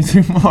like, give me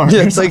 3 more.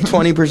 Yeah, it's like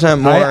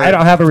 20% more. I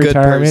don't have a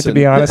retirement, person. to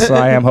be honest, so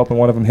I am hoping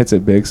one of them hits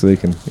it big so they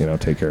can,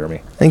 take care of me.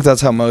 I think that's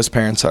how most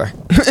parents are.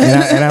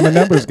 And I'm a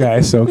numbers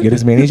guy, so get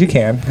as many as you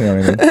can. You know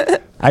what I mean?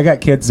 I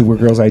got kids that were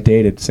girls I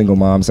dated, single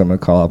moms. I'm going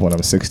to call up when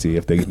I'm 60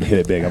 if they hit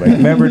it big. I'm like,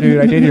 remember,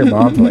 dude, I dated your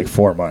mom for like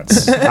 4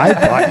 months. I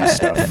bought you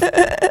stuff.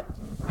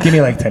 Give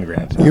me like 10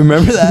 grand. You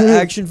remember that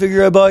action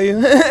figure I bought you?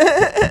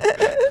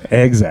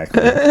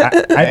 Exactly.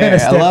 I've been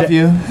I love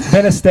you.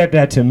 Been a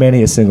stepdad to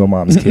many a single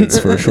mom's kids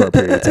for a short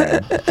period of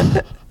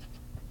time.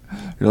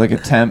 You're like a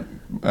temp.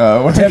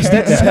 Temp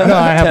stepdad. No,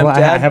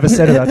 I have a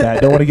set about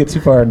that. Don't want to get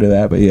too far into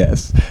that, but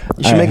yes.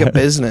 You should make a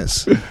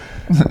business.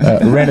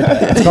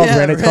 Rent-a-dad.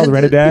 It's called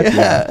Rent-a-dad.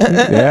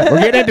 Yeah. We're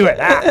getting into it.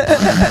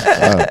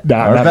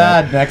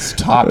 Bad. Next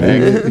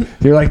topic.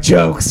 You're like,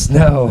 jokes.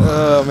 No.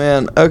 Oh,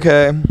 man.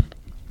 Okay.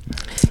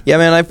 Yeah,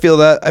 man, I feel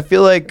that. I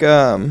feel like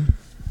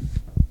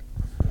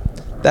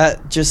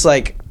that just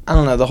like, I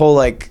don't know, the whole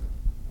like,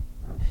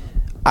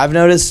 I've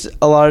noticed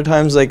a lot of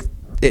times like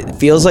it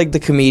feels like the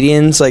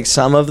comedians, like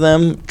some of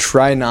them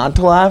try not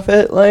to laugh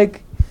at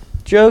like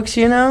jokes,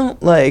 you know,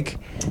 like,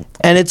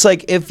 and it's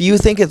like if you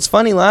think it's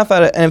funny, laugh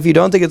at it, and if you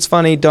don't think it's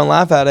funny, don't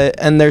laugh at it,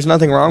 and there's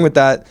nothing wrong with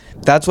that.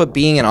 That's what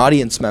being an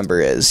audience member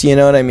is, you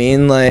know what I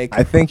mean? Like,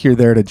 I think you're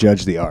there to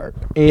judge the art.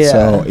 Yeah.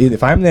 So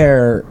if I'm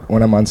there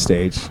when I'm on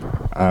stage,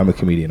 I'm a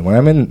comedian. When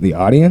I'm in the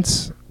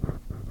audience,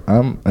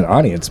 I'm an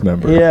audience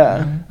member.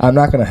 yeah, I'm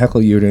not going to heckle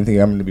you or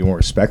anything. I'm going to be more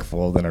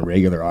respectful than a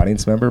regular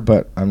audience member,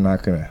 but I'm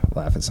not going to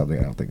laugh at something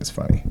I don't think is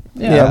funny.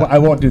 Yeah. I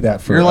won't do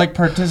that for. You're like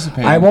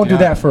participating. I won't do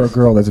yeah. that for a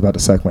girl that's about to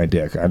suck my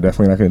dick. I'm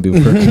definitely not going to do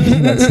it for a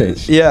comedian on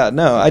stage. yeah.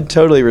 No, I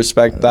totally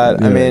respect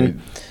that. I Yeah.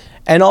 mean,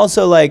 and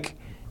also like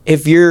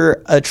if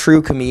you're a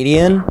true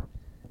comedian,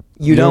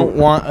 you don't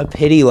want a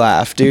pity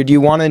laugh, dude.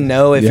 You want to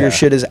know if Yeah. your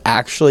shit is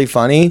actually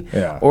funny,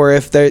 Yeah. or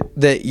if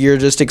that you're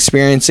just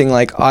experiencing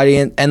like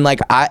audience. And like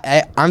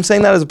I'm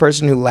saying that as a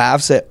person who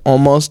laughs at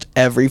almost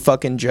every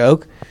fucking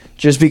joke,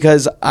 just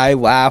because I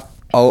laugh.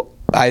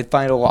 I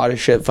find a lot of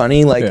shit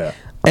funny. Like, Yeah.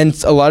 and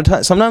a lot of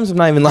times, sometimes I'm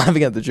not even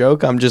laughing at the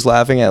joke. I'm just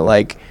laughing at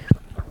like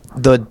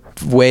the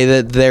way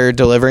that they're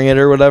delivering it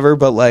or whatever.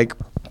 But like,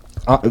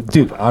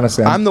 Dude,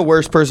 honestly, I'm the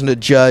worst person to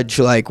judge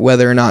like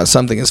whether or not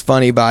something is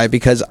funny by,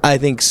 because I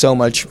think so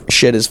much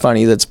shit is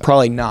funny that's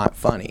probably not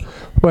funny.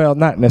 well,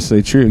 not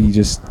necessarily true.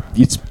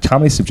 It's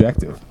comedy's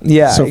subjective.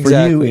 Yeah, So for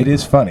you, exactly. it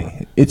is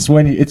funny. It's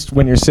when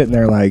you're sitting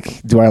there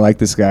like, do I like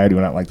this guy? Do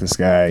I not like this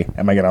guy?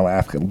 Am I gonna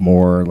laugh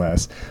more or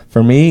less?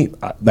 For me,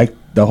 like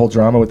the whole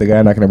drama with the guy,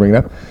 I'm not gonna bring it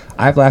up.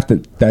 I've laughed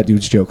at that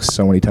dude's jokes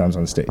so many times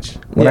on stage.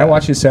 When I Yeah.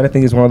 watch his set, I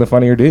think he's one of the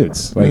funnier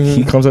dudes. Like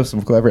he comes up with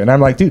some clever, and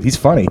I'm like, dude, he's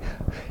funny.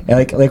 And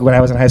like when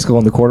I was in high school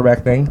in the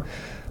quarterback thing,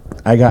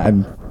 I got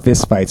in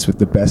fist fights with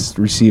the best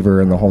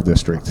receiver in the whole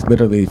district,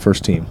 literally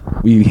first team.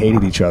 We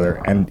hated each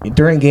other, and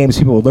during games,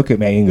 people would look at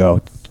me and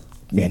go,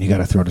 "Man, you got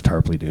to throw to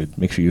Tarpley, dude.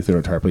 Make sure you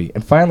throw to Tarpley."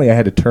 And finally, I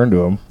had to turn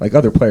to him, like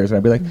other players, and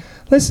I'd be like,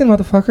 "Listen,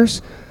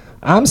 motherfuckers,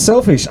 I'm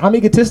selfish. I'm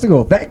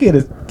egotistical. That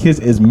kid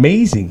is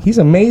amazing. He's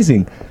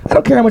amazing. I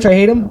don't care how much I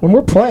hate him. When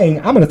we're playing,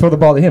 I'm going to throw the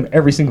ball to him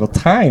every single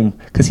time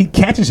because he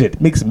catches it.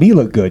 Makes me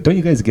look good. Don't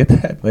you guys get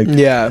that? Like,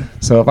 Yeah.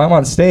 So if I'm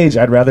on stage,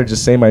 I'd rather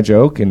just say my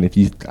joke, and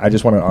I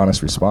just want an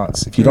honest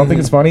response. If you don't think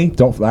it's funny,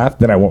 don't laugh.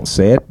 Then I won't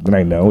say it. Then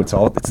I know it's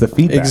the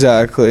feedback.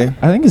 Exactly.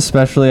 I think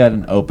especially at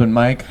an open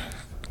mic,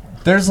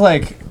 there's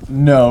like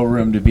no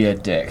room to be a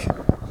dick.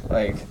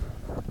 Like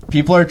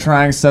people are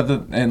trying stuff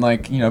and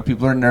like, you know,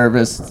 people are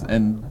nervous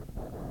and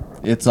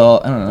it's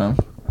all, I don't know.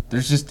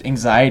 There's just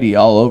anxiety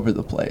all over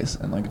the place.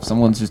 And like if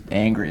someone's just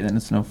angry, then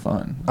it's no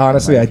fun.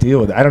 Honestly, I Like, deal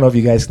with it. I don't know if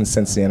you guys can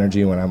sense the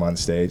energy when I'm on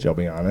stage, I'll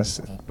be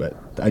honest, but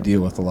I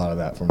deal with a lot of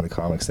that from the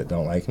comics that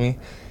don't like me.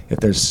 If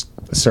there's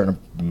a certain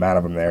amount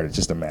of them there, it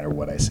just doesn't matter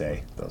what I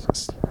say. They'll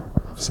just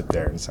sit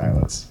there in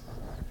silence.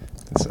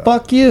 And so,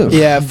 fuck you.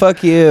 Yeah,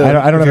 fuck you. I don't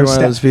if you're one of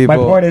understand. those people.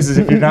 My point is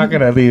if you're not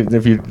gonna leave,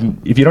 if you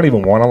don't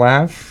even want to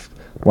laugh,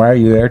 why are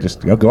you there?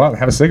 Just go out and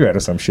have a cigarette or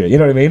some shit. You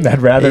know what I mean?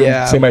 I'd rather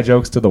Yeah. say my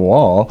jokes to the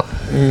wall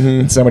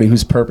than somebody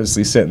who's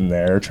purposely sitting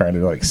there trying to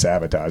like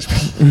sabotage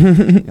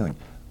me. You're like,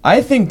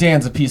 I think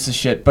Dan's a piece of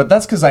shit, but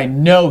that's because I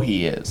know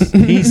he is.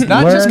 He's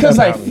Not just learned because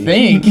I about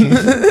me.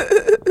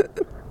 think.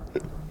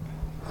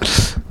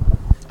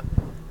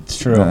 It's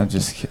true.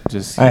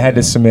 Just. I had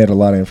to submit a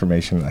lot of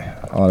information,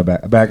 a lot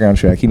of background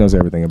check. He knows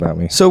everything about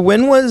me. So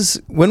when was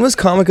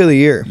Comic of the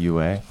Year?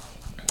 UA.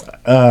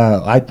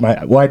 I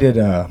did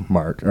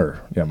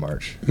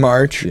March.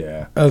 March.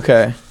 Yeah,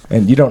 Okay.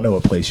 and you don't know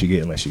what place you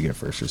get unless you get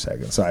first or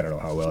second. So I don't know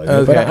how well I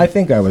did, but Okay. I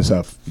think I was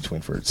up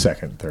between for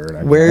second, third.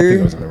 I Where-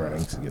 think I was in the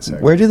running to get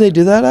second. Where do they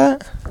do that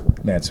at?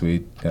 Mad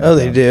Swede. Oh,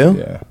 they do?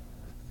 Yeah,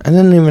 I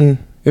didn't even.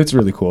 it's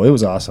really cool. It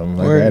was awesome.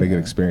 Like Where- I had a good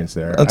experience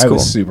there. That's I cool.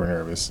 was super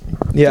nervous.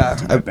 Yeah,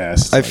 Didn't do my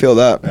best. I feel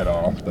that. at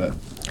all, but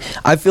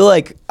I feel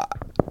like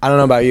I don't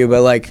know about you,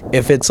 but like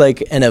if it's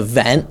like an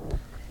event,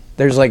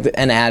 there's like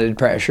an added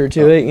pressure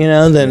to it, you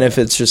know, than if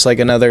it's just like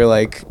another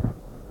like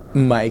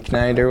mic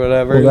night or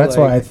whatever. well, that's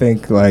like, why I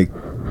think like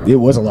it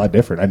was a lot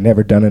different. I'd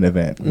never done an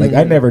event. Like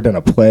I'd never done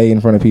a play in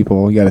front of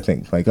people. You got to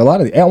think like a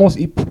lot of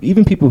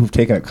even people who've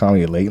taken up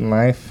comedy late in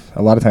life.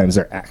 A lot of times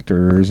they're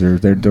actors or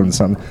they're doing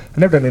something. I've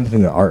never done anything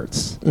in the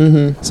arts.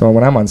 Mm-hmm. So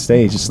when I'm on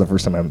stage, it's the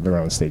first time I'm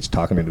on stage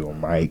talking into a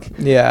mic.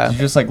 Yeah. Did you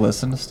just like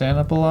listen to stand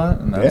up a lot?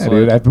 And Yeah,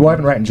 dude. I've been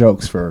writing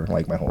jokes for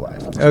like my whole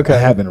life. Okay. I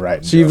have been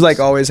writing. So you've jokes. like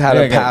always had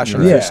Yeah, a I get-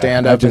 passion Yeah, for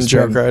stand I've up and just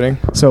joke been- writing.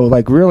 So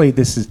like really,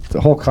 this is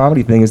the whole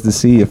comedy thing is to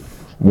see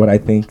if what I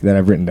think that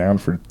I've written down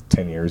for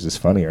 10 years is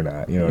funny or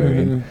not. You know what I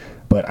mean?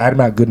 But I'm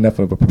not good enough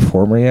of a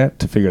performer yet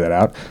to figure that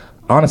out.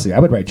 Honestly, I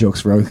would write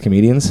jokes for other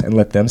comedians and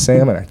let them say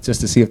them just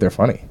to see if they're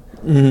funny.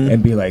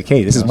 And be like,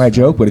 hey, this is my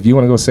joke, but if you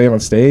want to go say it on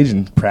stage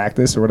and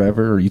practice or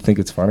whatever, or you think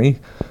it's funny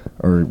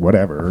or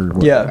whatever,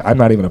 Yeah. I'm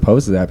not even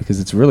opposed to that because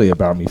it's really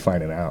about me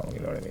finding out.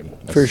 You know what I mean?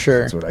 For sure.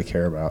 That's what I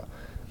care about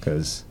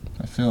because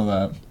I feel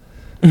that.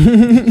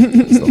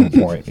 it's the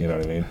whole point. You know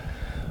what I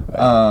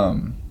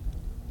mean?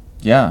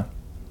 Yeah.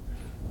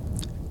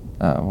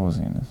 What was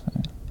I gonna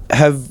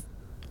say?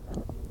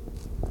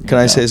 Can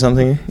I say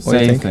something? What do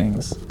you Say think?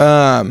 things.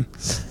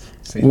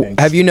 Say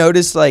thanks. Have you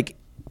noticed like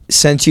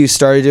since you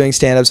started doing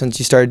stand-up, since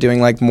you started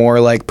doing like more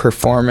like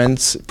performing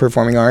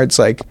arts,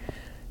 like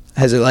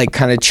has it like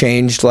kind of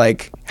changed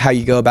like how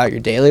you go about your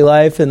daily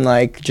life and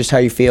like just how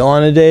you feel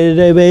on a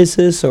day-to-day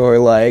basis, or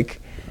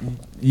like?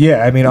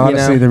 Yeah, I mean,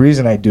 honestly, know? the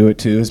reason I do it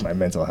too is my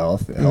mental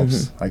health. It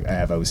helps. Like, I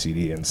have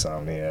OCD,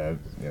 insomnia,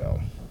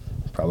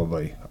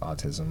 probably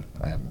autism.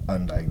 I have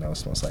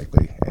undiagnosed, most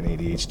likely, and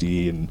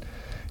ADHD and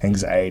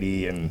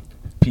anxiety and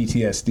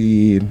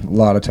PTSD and a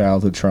lot of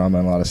childhood trauma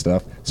and a lot of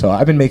stuff. So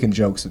I've been making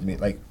jokes with me,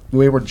 like the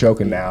way we're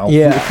joking now.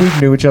 Yeah. If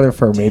we knew each other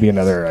for maybe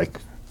another like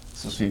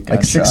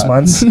 6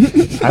 months,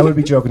 I would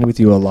be joking with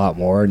you a lot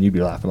more, and you'd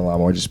be laughing a lot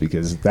more, just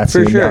because that's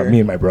For the sure. amount me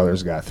and my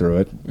brothers got through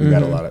it. We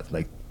got a lot of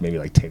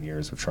maybe 10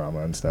 years of trauma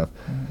and stuff.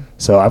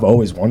 So I've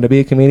always wanted to be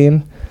a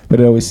comedian, but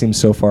it always seemed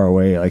so far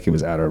away, like it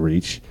was out of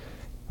reach.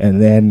 And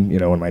then,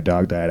 when my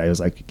dog died, I was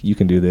like, you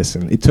can do this.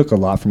 And it took a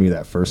lot for me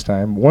that first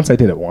time. Once I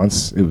did it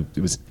once, it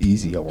was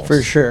easy almost.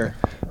 For sure.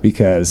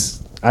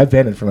 Because I've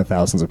been in front of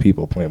thousands of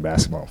people playing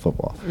basketball and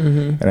football.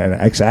 And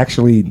it's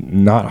actually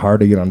not hard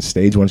to get on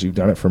stage once you've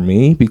done it, for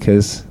me,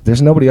 because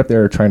there's nobody up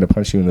there trying to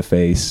punch you in the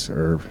face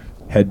or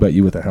headbutt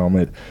you with a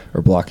helmet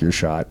or block your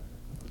shot.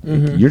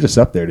 You're just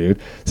up there, dude.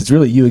 So it's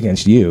really you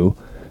against you,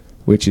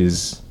 which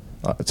is,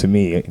 to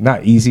me,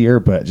 not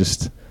easier, but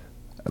just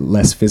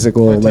less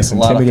physical, less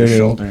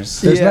intimidating.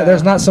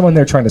 There's not someone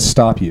there trying to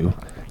stop you.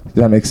 Does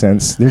that make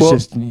sense? There's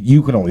just,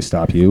 you can only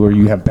stop you, or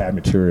you have bad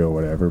material or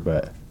whatever,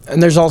 but...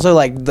 And there's also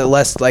like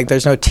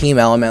there's no team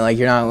element. Like,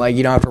 you're not like,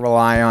 you don't have to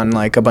rely on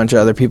like a bunch of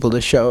other people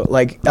to show,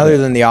 like, other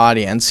than the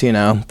audience,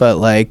 but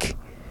like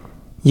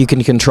you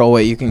can control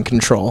what you can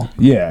control.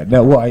 Yeah,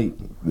 no, well,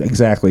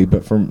 exactly,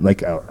 but from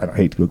like, I don't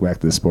hate to go back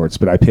to the sports,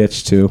 but I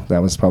pitched too.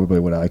 That was probably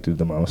what I liked to do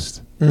the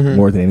most,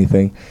 more than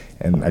anything.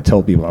 And I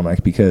told people, I'm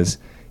like, because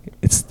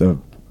it's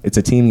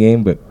a team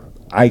game, but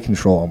I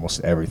control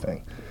almost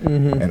everything.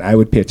 And I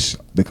would pitch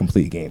the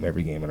complete game,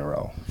 every game in a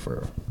row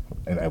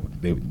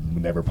they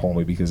would never pull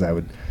me, because I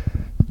would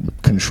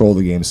control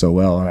the game so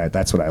well, and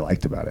that's what I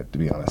liked about it, to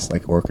be honest,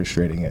 like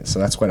orchestrating it. So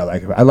that's what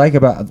I like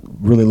about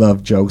really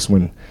love jokes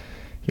when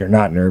you're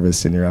not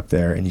nervous and you're up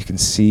there and you can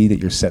see that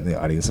you're setting the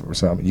audience up for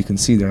something. You can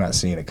see they're not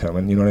seeing it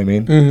coming, you know what I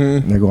mean?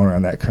 And they're going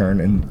around that current,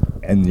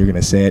 and you're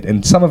gonna say it,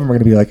 and some of them are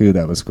gonna be like, ooh,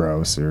 that was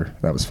gross, or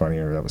that was funny,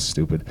 or that was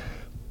stupid.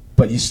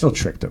 But you still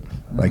tricked them.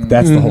 Like,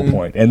 that's the whole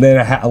point. And then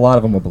a lot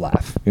of them will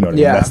laugh. You know what I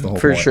mean? That's the whole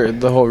for point. sure.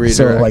 The whole redirect.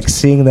 So, like,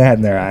 seeing that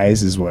in their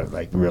eyes is what,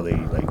 like, really,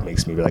 like,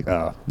 makes me be like,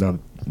 oh, no,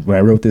 when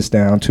I wrote this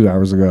down 2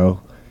 hours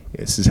ago,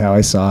 this is how I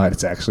saw it.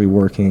 It's actually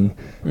working.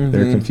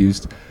 They're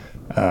confused.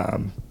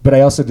 But I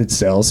also did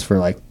sales for,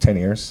 like, 10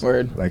 years.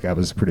 Word. Like, I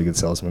was a pretty good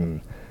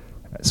salesman.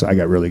 So I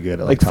got really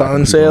good at, like talking phone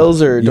to people.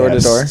 sales or door to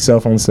door? Yes,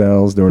 cell phone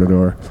sales, door to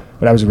door.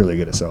 But I was really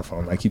good at cell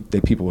phone. Like,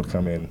 people would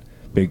come in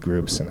big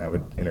groups, and I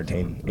would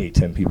entertain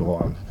 8-10 people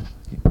on,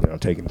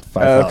 taking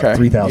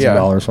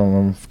 $3,000 from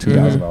them,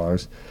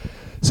 $2,000.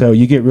 So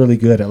you get really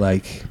good at,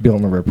 like,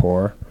 building a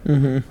rapport.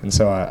 And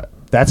so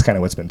that's kind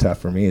of what's been tough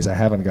for me, is I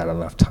haven't got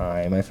enough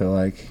time, I feel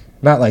like.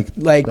 Not like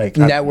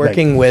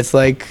networking with,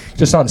 like,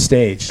 just on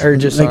stage, or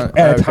just like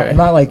at a time,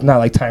 not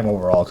like time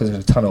overall, because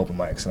there's a ton of open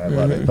mics and I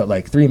love it. But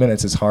like 3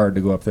 minutes is hard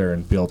to go up there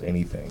and build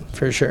anything.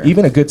 For sure.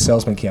 Even a good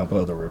salesman can't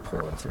build a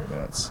rapport in 3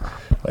 minutes.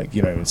 Like,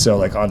 you know what I mean? So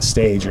like on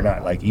stage, you're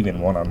not like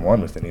even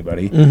one-on-one with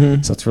anybody.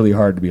 So it's really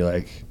hard to be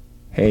like,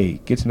 hey,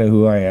 get to know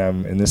who I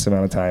am in this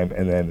amount of time,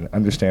 and then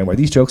understand why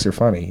these jokes are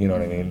funny. You know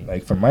what I mean?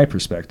 Like, from my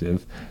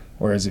perspective.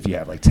 Whereas if you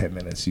have like 10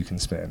 minutes, you can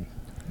spend.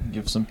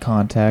 Give some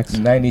context.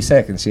 90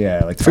 seconds,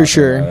 yeah. Like, for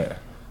sure.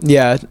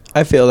 Yeah,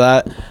 I feel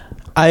that.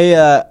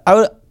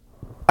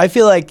 I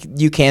feel like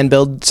you can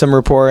build some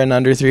rapport in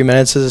under 3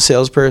 minutes as a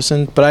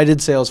salesperson, but I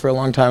did sales for a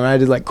long time, and I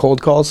did like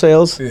cold call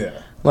sales.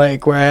 Yeah.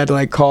 Like, where I had to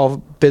like call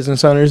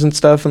business owners and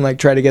stuff and like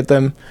try to get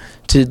them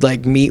to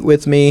like meet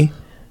with me,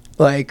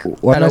 like,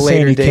 at a later date and stuff. I'm not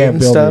saying you can't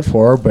build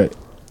rapport, but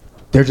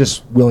they're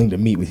just willing to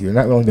meet with you. They're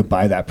not willing to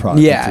buy that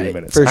product in 3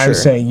 minutes. For sure. I'm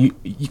saying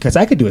because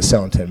I could do a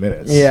sell in 10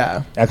 minutes.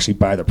 Yeah. Actually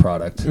buy the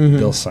product.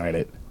 They'll sign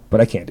it.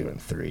 But I can't do it in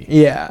 3.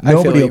 Yeah.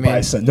 Nobody will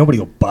buy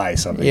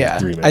something in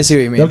 3 minutes. I see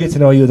what you mean. They'll get to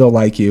know you. They'll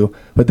like you.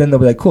 But then they'll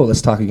be like, cool,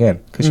 let's talk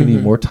again. Because you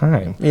need more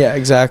time. Yeah,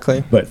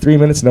 exactly. But 3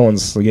 minutes, no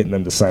one's getting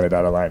them to sign it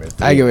out of line.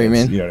 I get what you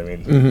mean. You know what I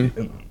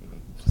mean?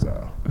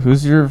 So.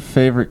 Who's your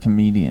favorite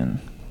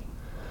comedian?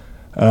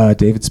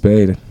 David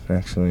Spade,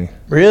 actually.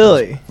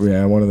 Really?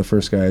 Yeah, one of the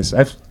first guys.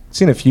 I've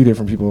seen a few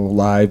different people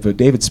live, but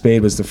David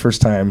Spade was the first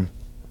time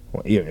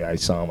I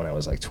saw him when I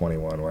was like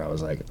 21, where I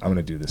was like, I'm going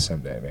to do this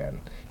someday,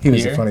 man. He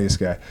was the funniest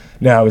guy.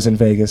 No, I was in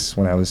Vegas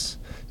when I was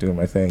doing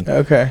my thing.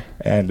 Okay.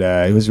 And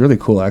it was really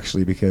cool,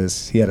 actually,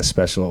 because he had a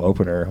special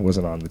opener. It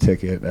wasn't on the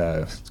ticket.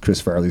 Chris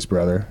Farley's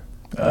brother.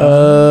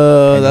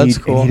 That's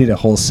cool. And he did a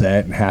whole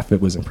set, and half of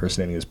it was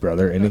impersonating his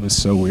brother, and it was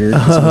so weird. It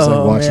was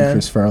like watching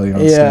Chris Farley on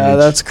stage. Yeah,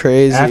 that's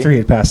crazy. After he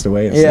had passed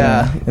away.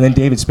 Yeah. And then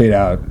David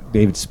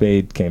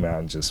Spade came out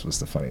and just was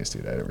the funniest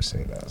dude I'd ever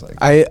seen. I was like,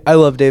 I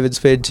love David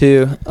Spade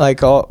too.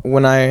 Like,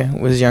 when I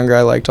was younger,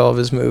 I liked all of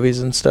his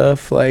movies and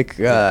stuff. Like,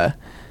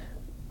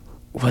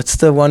 what's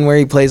the one where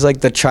he plays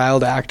like the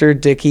child actor,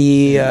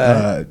 Dickie,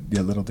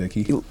 Little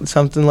Dicky.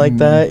 something like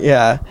that?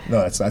 Yeah.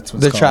 No, that's what's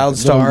The called. child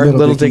star,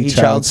 Little Dicky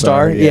child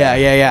star.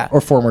 Yeah.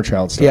 Or former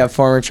child star. Yeah,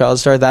 former child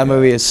star. That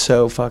movie is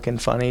so fucking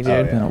funny, dude.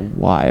 Oh, Been yeah. a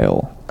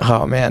while.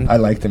 Oh man. I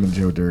liked him in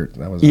Joe Dirt.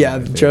 That was Yeah,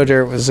 one of my Joe favorites.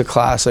 Dirt was a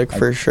classic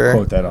for sure.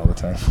 Quote that all the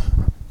time.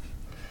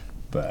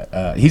 But but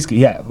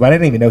I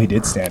didn't even know he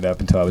did stand up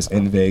until I was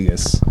in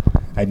Vegas.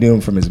 I knew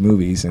him from his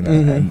movies,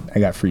 and I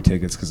got free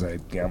tickets because I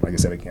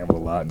gambled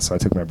a lot, and so I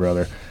took my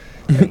brother.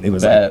 And it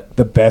was like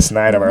the best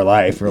night of our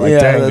life. We're like, Yeah,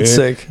 dang, that's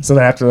dude. sick. So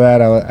then after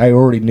that, I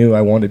already knew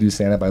I wanted to do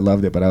stand up. I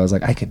loved it, but I was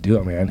like, I could do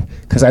it, man.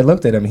 Because I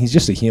looked at him. He's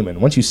just a human.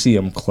 Once you see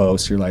him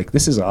close, you're like,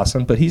 this is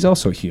awesome. But he's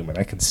also human.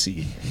 I can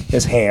see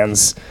his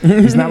hands.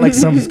 He's not like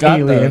some got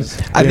alien. those.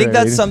 I You think know,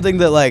 that's dude. something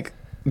that like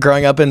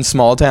growing up in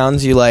small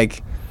towns, you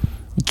like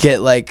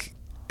get like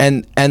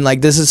and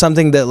like this is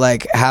something that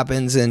like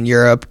happens in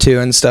Europe too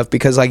and stuff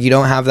because like you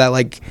don't have that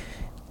like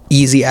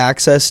easy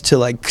access to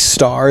like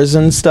stars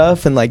and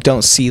stuff and like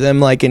don't see them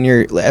like in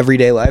your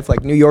everyday life.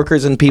 Like New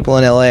Yorkers and people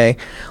in LA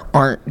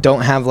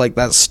don't have like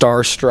that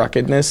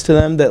starstruckedness to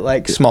them that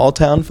like small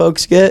town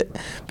folks get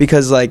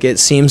because like it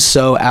seems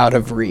so out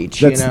of reach,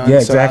 That's, you know? yeah,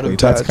 and so out exactly. of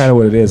That's touch. kind of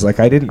what it is. Like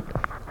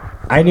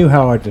I knew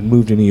how to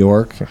move to New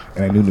York,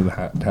 and I knew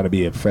how to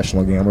be a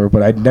professional gambler,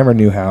 but I never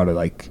knew how to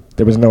like.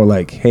 There was no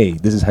like, hey,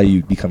 this is how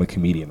you become a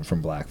comedian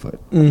from Blackfoot.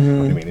 You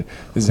know what I mean,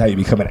 this is how you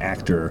become an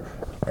actor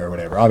or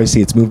whatever.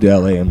 Obviously, it's moved to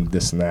LA and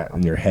this and that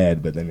in your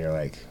head, but then you're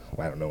like,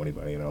 well, I don't know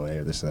anybody in LA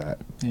or this or that.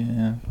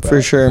 Yeah.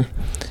 For sure.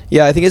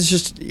 Yeah, I think it's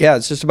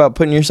just about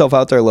putting yourself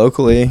out there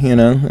locally, you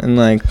know, and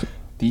like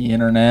The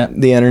internet.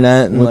 the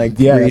internet and like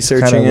that's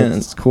researching kinda it and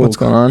what's cool what's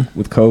going on.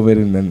 with COVID,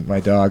 and then my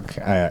dog.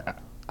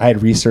 I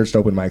had researched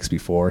open mics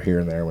before here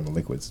and there when the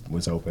Liquids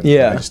was open.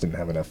 Yeah. I just didn't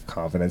have enough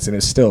confidence, and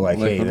it's still like,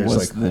 hey, Liquid there's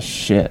was like the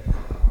shit.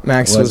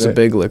 Max Was was a it?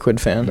 big Liquid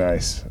fan.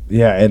 nice,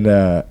 yeah, and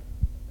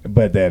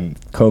but then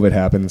COVID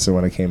happened, so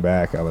when I came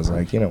back, I was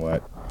like, you know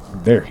what,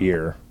 they're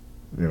here.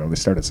 You know, they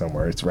started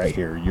somewhere. It's right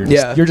here.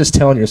 You're just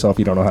telling yourself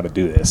you don't know how to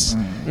do this.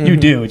 You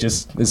do. It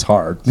just it's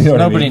hard. You know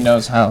what I Nobody mean?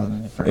 knows how.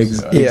 when they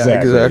first do it. Yeah,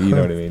 exactly. You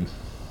know what I mean?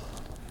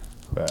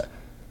 But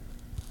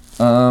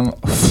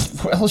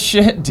Well,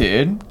 shit,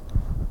 dude.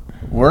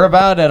 We're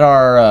about at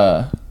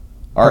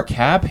our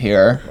cap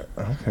here,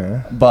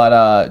 okay.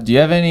 but do you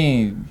have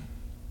any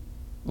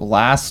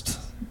last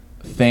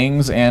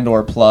things and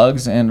or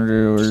plugs and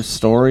or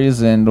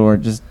stories and or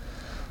just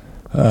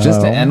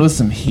to end with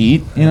some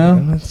heat, you know?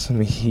 And with some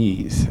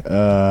heat.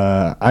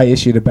 I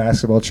issued a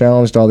basketball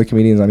challenge to all the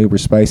comedians on Uber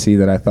Spicy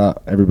that I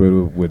thought everybody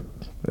would,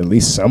 at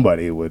least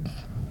somebody would.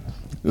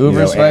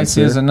 Uber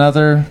Spicy answer. is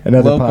another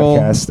local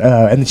podcast.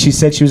 And she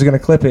said she was going to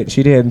clip it.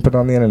 She did and put it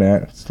on the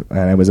internet.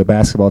 And it was a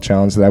basketball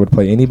challenge that I would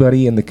play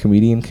anybody in the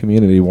comedian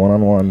community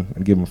one-on-one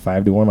and give them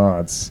 5-1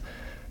 odds.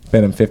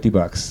 Bet them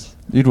 $50.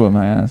 You'd whip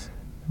my ass.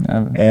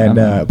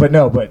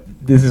 But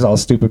this is all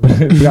stupid.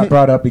 But it got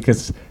brought up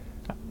because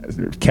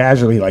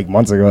casually, like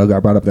months ago, it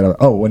got brought up that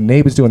when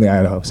Nate was doing the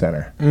Idaho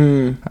Center,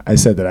 I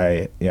said that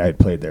I had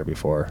played there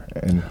before,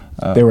 and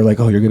they were like,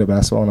 "Oh, you're good at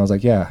basketball," and I was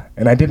like, "Yeah,"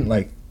 and I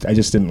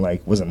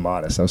wasn't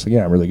modest. I was like,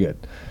 "Yeah, I'm really good,"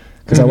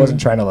 because I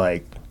wasn't trying to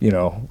like,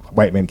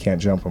 white men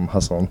can't jump, I'm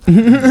hustling.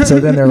 So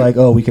then they're like,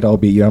 "Oh, we could all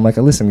beat you." I'm like,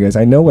 "Listen, guys,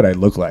 I know what I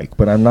look like,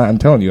 but I'm not. I'm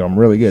telling you, I'm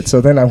really good."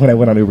 So then when I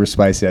went on Uber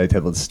Spicy, I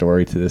told the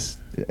story to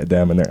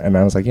them, and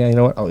I was like, "Yeah, you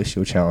know what? I'll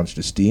issue a challenge.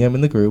 Just DM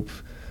in the group.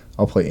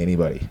 I'll play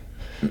anybody."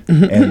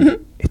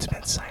 And it's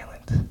been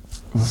silent.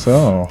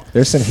 So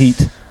there's some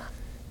heat.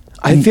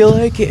 I feel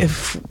like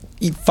if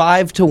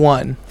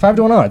 5-1.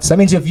 5-1 odds. That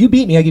means if you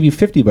beat me, I give you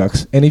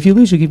 $50, and if you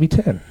lose, you give me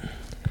 10.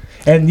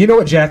 And you know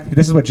what, Jack?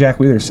 This is what Jack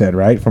Wheeler said,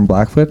 right, from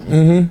Blackfoot.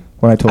 Mm-hmm.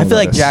 When I told I him feel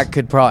about like this. Jack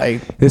could probably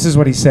This is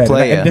what he said.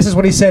 play And ya. this is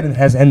what he said, and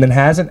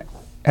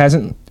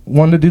hasn't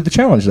wanted to do the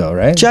challenge though,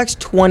 right? Jack's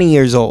 20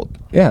 years old.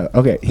 Yeah.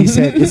 Okay. He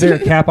said, "Is there a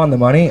cap on the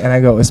money?" And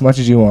I go, "As much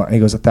as you want." And he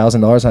goes,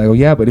 $1,000. And I go,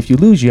 "Yeah, but if you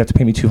lose, you have to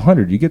pay me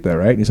 $200. You get that,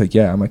 right?" And he's like,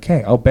 "Yeah." I'm like,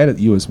 "Hey, I'll bet at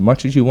you as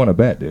much as you want to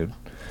bet, dude."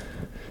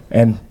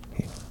 And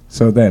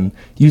so then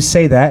you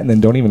say that, and then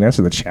don't even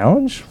answer the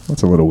challenge.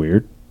 That's a little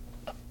weird.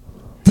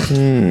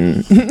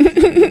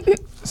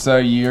 So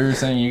you're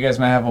saying you guys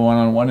might have a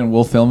one-on-one, and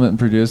we'll film it and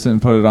produce it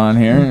and put it on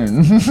here.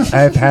 And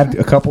I've had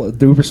a couple.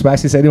 The Uber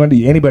Spicy said,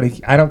 anybody,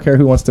 I don't care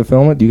who wants to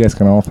film it. You guys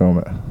can all film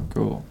it.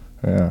 cool.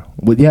 Yeah.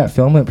 Well, yeah,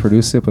 film it,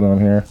 produce it, put it on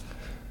here.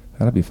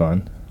 That'd be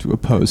fun. Do a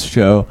post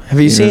show. Have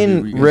you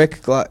seen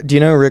Rick? Do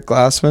you know Rick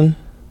Glassman?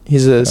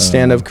 He's a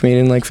stand-up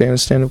comedian, like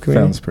famous stand-up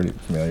comedian. Sounds pretty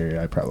familiar.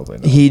 I probably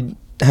know. He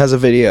has a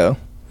video,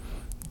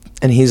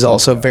 and he's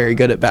also very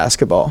good at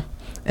basketball.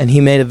 And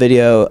he made a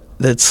video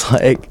that's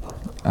like,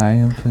 I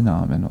am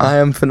phenomenal. "I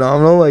am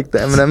phenomenal," like the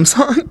Eminem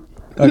song.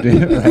 Oh,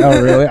 dude.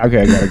 Oh, really?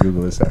 Okay, I gotta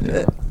Google this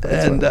after.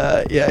 And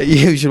yeah,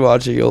 you should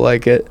watch it. You'll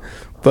like it.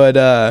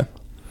 But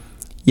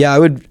yeah, I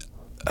would.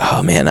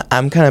 Oh man,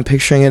 I'm kind of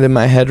picturing it in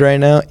my head right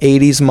now.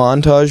 80s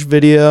montage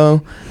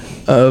video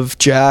of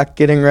Jack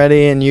getting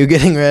ready and you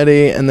getting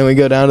ready, and then we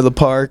go down to the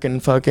park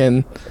and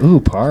fucking Ooh,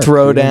 park.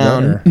 throw Even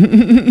down.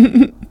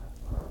 better.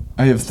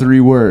 I have 3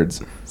 words.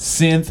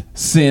 Synth,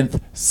 synth,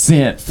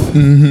 synth.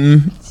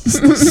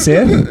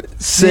 Synth?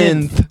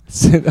 Synth.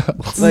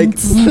 Synth.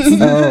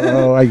 Like,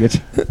 Oh, I get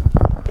you.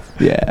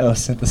 Yeah. Oh,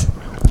 synth.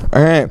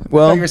 all right. I thought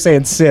Well, you were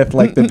saying Sith,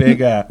 like the big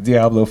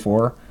Diablo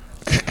 4.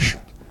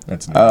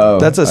 That's Oh,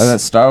 That's a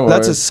that's Star Wars.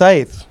 that's a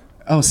scythe.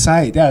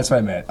 sight. Yeah, that's what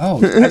I meant. Oh,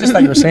 I just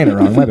thought you were saying it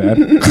wrong. My bad.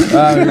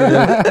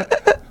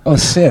 Oh,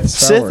 Sith.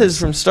 Star Sith Wars. is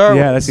from Star Wars.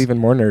 Yeah, that's even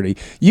more nerdy.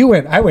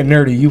 I went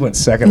nerdy. You went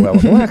second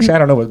level. Well, actually, I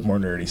don't know what's more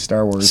nerdy.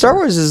 Star Wars. Star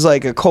Wars is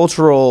like a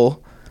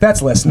cultural.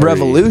 That's less nerdy.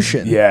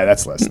 Revolution. Yeah,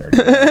 that's less nerdy.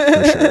 For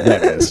sure.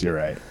 That is. You're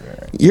right.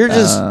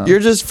 You're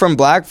just from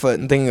Blackfoot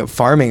and thinking of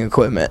farming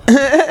equipment.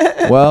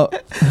 Well,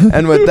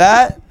 And with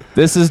that,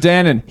 this is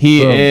Dan, and he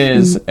Boom.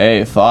 is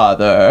a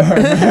father.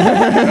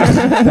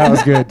 That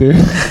was good, dude.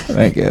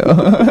 Thank you.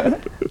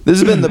 this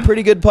has been the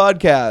Pretty Good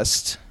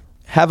Podcast.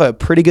 Have a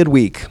pretty good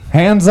week.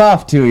 Hands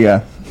off to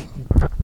ya.